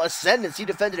annual Ascendance, he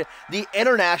defended the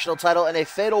international title in a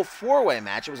fatal 4-way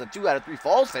match. It was a 2 out of 3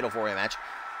 falls fatal 4-way match.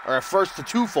 Or a 1st to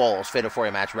 2 falls fatal 4-way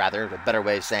match, rather. A better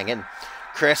way of saying it.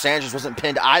 Chris Andrews wasn't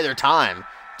pinned either time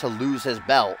to lose his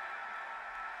belt.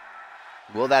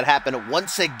 Will that happen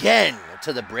once again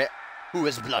to the Brit, who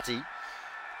is bloody?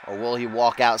 Or will he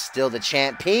walk out still the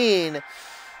champion?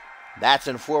 That's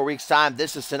in 4 weeks' time.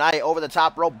 This is tonight, Over the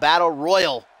Top Rope Battle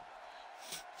Royal.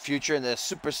 Featuring the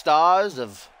superstars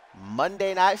of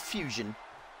Monday Night Fusion.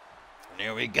 And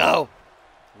here we go.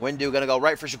 Windu gonna go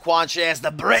right for Shaquan Shea as the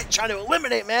Brit trying to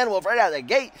eliminate Manwolf right out of the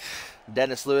gate.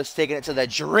 Dennis Lewis taking it to the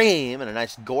Dream, and a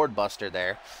nice gourd buster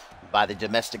there by the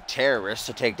domestic terrorists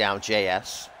to take down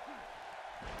JS.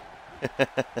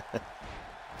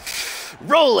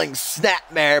 Rolling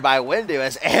snapmare by Windu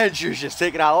as Andrews just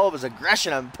taking out all of his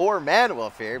aggression on poor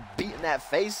Manwolf here, beating that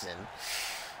face in.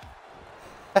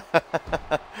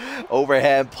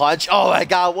 Overhand punch. Oh my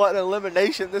God, what an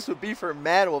elimination this would be for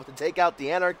Manwolf to take out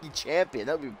the Anarchy champion.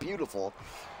 That would be beautiful.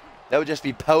 That would just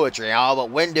be poetry. Oh, but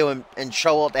Windu in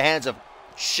trouble at the hands of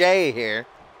Shea here,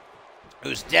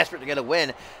 who's desperate to get a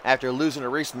win after losing to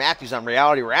Reese Matthews on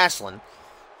Reality Wrestling.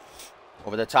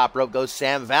 Over the top rope goes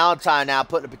Sam Valentine now,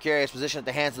 put in a precarious position at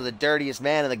the hands of the dirtiest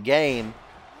man in the game.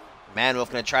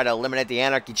 Manwolf going to try to eliminate the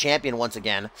Anarchy champion once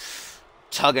again.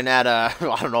 Tugging at, I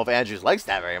don't know if Andrews likes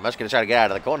that very much. Going to try to get out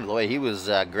of the corner the way he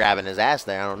was grabbing his ass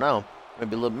there. I don't know.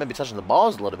 Maybe touching the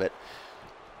balls a little bit.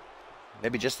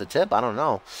 Maybe just the tip. I don't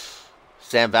know.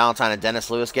 Sam Valentine and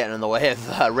Dennis Lewis getting in the way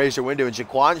of Razor Windu and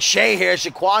Shaquan Shea here.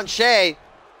 Shaquan Shea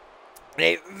in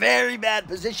a very bad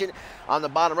position on the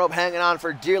bottom rope, hanging on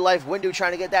for dear life. Windu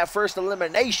trying to get that first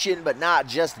elimination, but not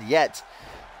just yet.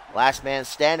 Last man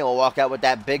standing will walk out with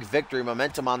that big victory.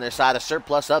 Momentum on their side, a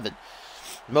surplus of it.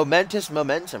 Momentous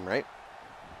momentum, right?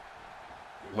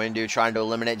 Windu trying to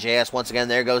eliminate JS once again.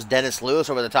 There goes Dennis Lewis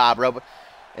over the top rope.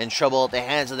 In trouble at the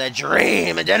hands of the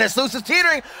Dream. And Dennis Lewis is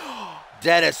teetering.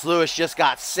 Dennis Lewis just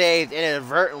got saved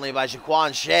inadvertently by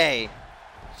Shaquan Shea.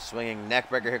 Swinging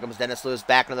neckbreaker. Here comes Dennis Lewis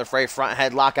back into the fray. Front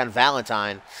headlock on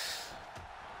Valentine.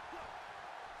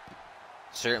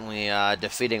 Certainly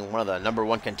defeating one of the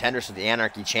 #1 contenders for the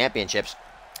Anarchy Championships.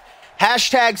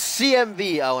 Hashtag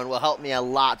CMV, Owen, will help me a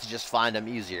lot to just find them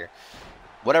easier.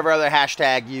 Whatever other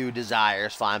hashtag you desire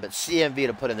is fine, but CMV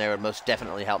to put in there would most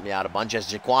definitely help me out a bunch.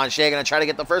 As Shaquan Shea going to try to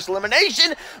get the first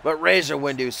elimination, but Razor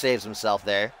Windu saves himself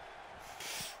there.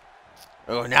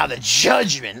 Oh, now the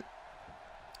Judgment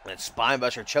And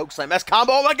spinebuster chokeslam. S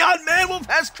combo. Oh my god, Manwolf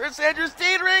has Chris Andrews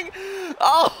teetering.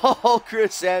 Oh,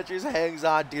 Chris Andrews hangs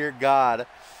on, dear God.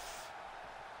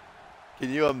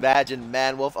 Can you imagine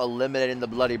Manwolf eliminating the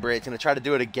Bloody Brit? He's going to try to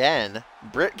do it again.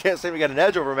 Britt can't seem to get an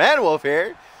edge over Manwolf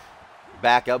here.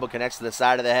 Back elbow connects to the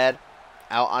side of the head.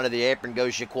 Out onto the apron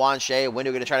goes Jaquan Shea.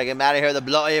 Window going to try to get him out of here. The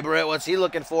Bloody Brit, what's he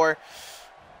looking for?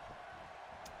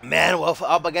 Manwolf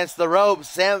up against the ropes.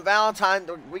 Sam Valentine,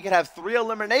 we could have 3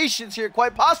 eliminations here,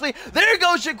 quite possibly. There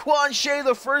goes Jaquan Shea,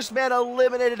 the first man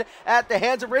eliminated at the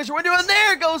hands of Razor Window. And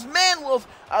there goes Manwolf,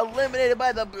 eliminated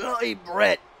by the Bloody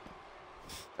Brit.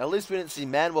 At least we didn't see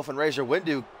Manwolf and Razor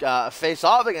Windu face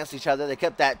off against each other. They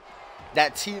kept that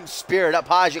team spirit up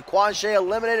high. Jaquan Shea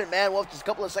eliminated Manwolf just a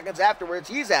couple of seconds afterwards.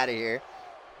 He's out of here.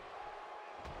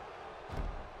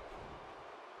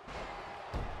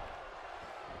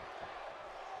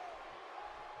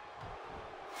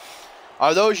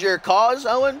 Are those your cause,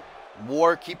 Owen?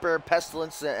 War, Keeper,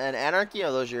 Pestilence, and Anarchy?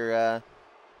 Are those your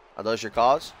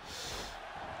cause?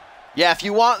 Yeah, if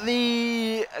you want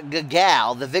the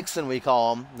gal, the vixen we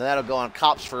call them, then that'll go on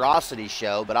Cop's Ferocity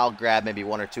show, but I'll grab maybe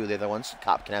 1 or 2 of the other ones.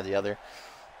 Cop can have the other.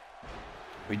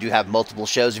 We do have multiple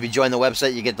shows. If you join the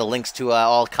website, you get the links to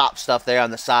all Cop stuff there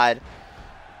on the side.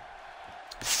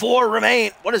 4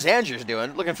 remain. What is Andrews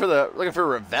doing? Looking for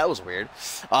that was weird.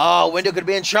 Oh, Window could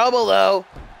be in trouble though.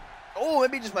 Oh,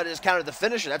 maybe he just might have just countered the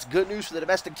finisher. That's good news for the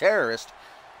domestic terrorist.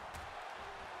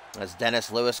 That's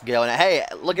Dennis Lewis going. Hey,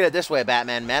 look at it this way,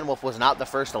 Batman. Manwolf was not the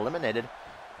first eliminated,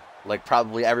 like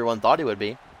probably everyone thought he would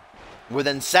be.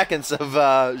 Within seconds of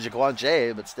Jaquan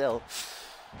Shea, but still.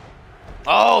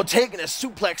 Oh, taking a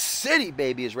suplex city,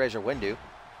 baby, is Razor Windu.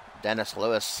 Dennis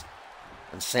Lewis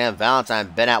and Sam Valentine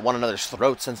been at one another's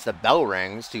throats since the bell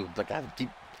rings. To like have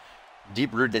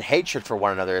deep-rooted hatred for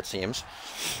one another, it seems.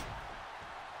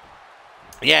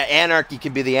 Yeah, Anarchy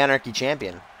could be the Anarchy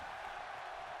champion.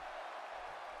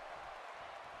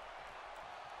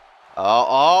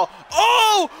 Oh,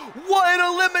 what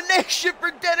an elimination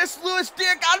for Dennis Lewis.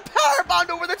 Dear God, powerbombed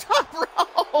over the top rope.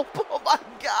 Oh my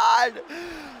God.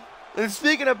 And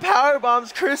speaking of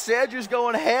powerbombs, Chris Andrews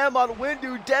going ham on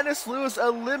Windu. Dennis Lewis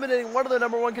eliminating one of the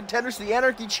 #1 contenders to the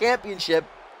Anarchy Championship.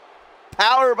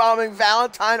 Powerbombing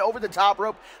Valentine over the top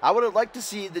rope. I would have liked to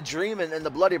see the Dream and the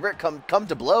Bloody Brit come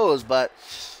to blows, but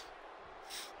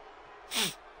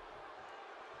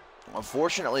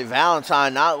unfortunately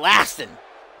Valentine not lasting.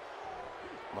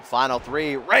 The final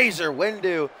 3, Razor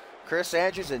Windu, Chris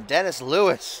Andrews, and Dennis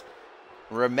Lewis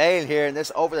remain here in this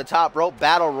over-the-top rope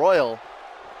battle royal.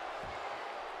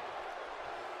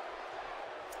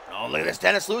 Oh, look at this.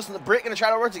 Dennis Lewis and the Brit going to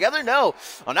try to work together? No.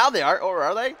 Oh, now they are. Or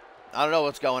are they? I don't know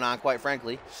what's going on, quite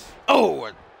frankly. Oh,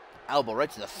 an elbow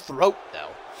right to the throat,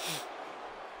 though.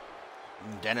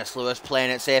 Dennis Lewis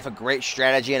playing it safe. A great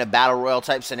strategy in a battle royal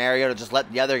type scenario to just let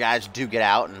the other guys duke it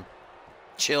out and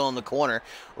chill in the corner.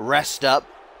 Rest up.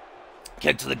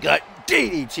 Kick to the gut.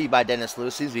 DDT by Dennis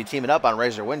Lewis. Seems to be teaming up on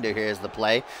Razor Windu here is the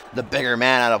play. The bigger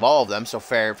man out of all of them, so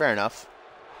fair enough.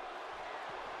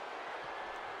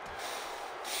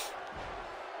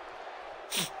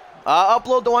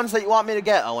 Upload the ones that you want me to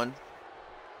get, Owen.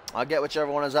 I'll get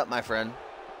whichever one is up, my friend.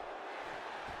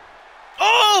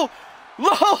 Oh!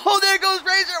 Whoa, there goes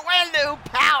Razor Windu.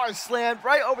 Power slammed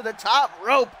right over the top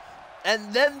rope.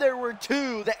 And then there were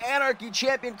 2. The Anarchy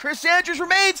champion, Chris Andrews,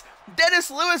 remains.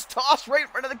 Dennis Lewis tossed right in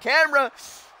front of the camera.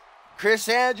 Chris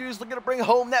Andrews looking to bring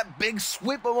home that big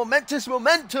sweep of momentous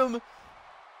momentum.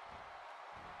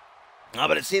 Oh,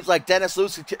 but it seems like Dennis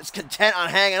Lewis is content on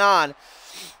hanging on.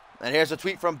 And here's a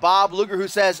tweet from Bob Luger who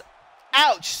says,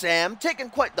 "Ouch, Sam,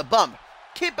 taking quite the bump.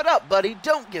 Keep it up, buddy.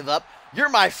 Don't give up. You're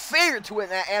my favorite to win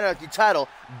that Anarchy title.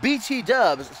 BT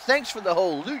Dubs, thanks for the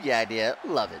whole Lugia idea.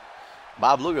 Love it."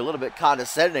 Bob Luger, a little bit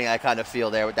condescending, I kind of feel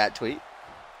there with that tweet.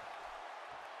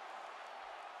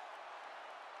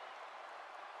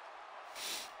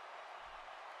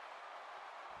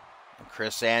 And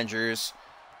Chris Andrews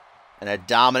in a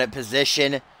dominant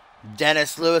position.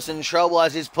 Dennis Lewis in trouble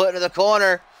as he's put into the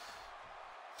corner.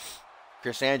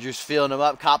 Chris Andrews feeling him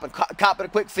up, copping a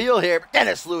quick feel here. But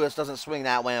Dennis Lewis doesn't swing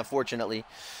that way, unfortunately.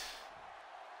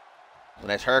 A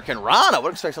nice Hurricane Rana. I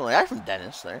would expect something like that from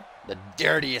Dennis there. The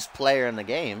dirtiest player in the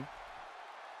game.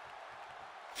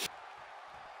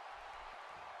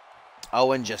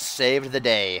 Owen just saved the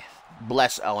day.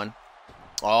 Bless Owen.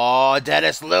 Oh,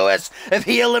 Dennis Lewis. If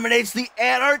he eliminates the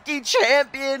Anarchy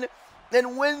champion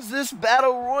and wins this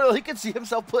battle royal, he could see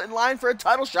himself put in line for a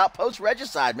title shot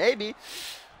post-regicide, maybe.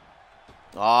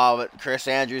 Oh, but Chris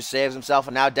Andrews saves himself,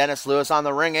 and now Dennis Lewis on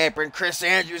the ring apron. Chris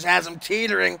Andrews has him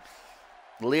teetering.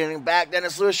 Leaning back,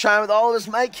 Dennis Lewis trying with all of his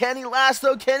might. Can he last,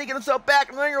 though? Can he get himself back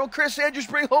in the ring? Will Chris Andrews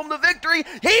bring home the victory?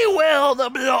 He will! The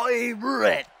Bloody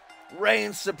Brit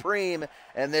reigns supreme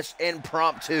in this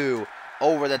impromptu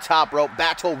over-the-top rope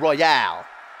battle royale.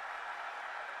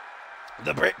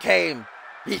 The Brit came.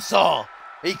 He saw.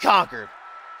 He conquered.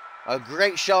 A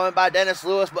great showing by Dennis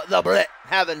Lewis, but the Brit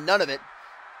having none of it.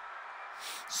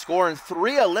 Scoring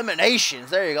 3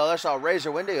 eliminations. There you go. That's how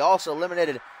Razor Windy also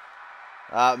eliminated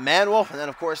Manuel, and then,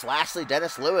 of course, lastly,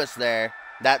 Dennis Lewis there.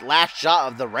 That last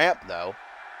shot of the ramp, though.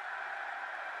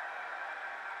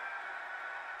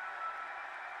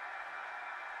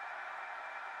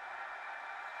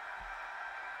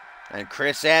 And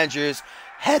Chris Andrews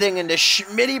heading into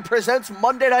Schmitty Presents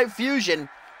Monday Night Fusion,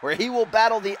 where he will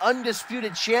battle the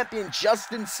undisputed champion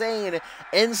Justin Sane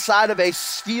inside of a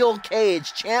steel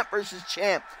cage. Champ versus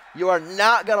champ. You are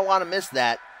not going to want to miss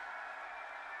that.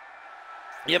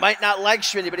 You might not like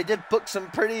Schmitty, but he did book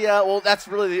some pretty, well, that's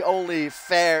really the only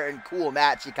fair and cool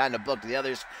match he kind of booked. The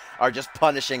others are just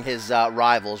punishing his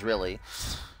rivals, really.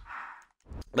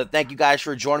 But thank you guys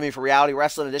for joining me for Reality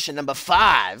Wrestling Edition number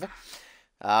 5.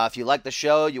 If you like the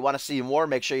show, you want to see more,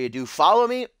 make sure you do follow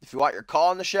me. If you want your call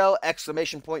on the show,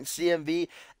 !CMV,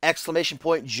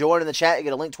 !join in the chat. You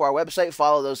get a link to our website.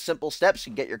 Follow those simple steps.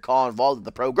 You can get your call involved with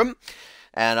the program.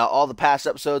 And all the past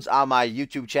episodes on my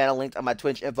YouTube channel, linked on my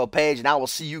Twitch info page. And I will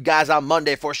see you guys on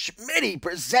Monday for Schmitty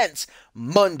Presents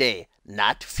Monday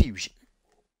Night Fusion.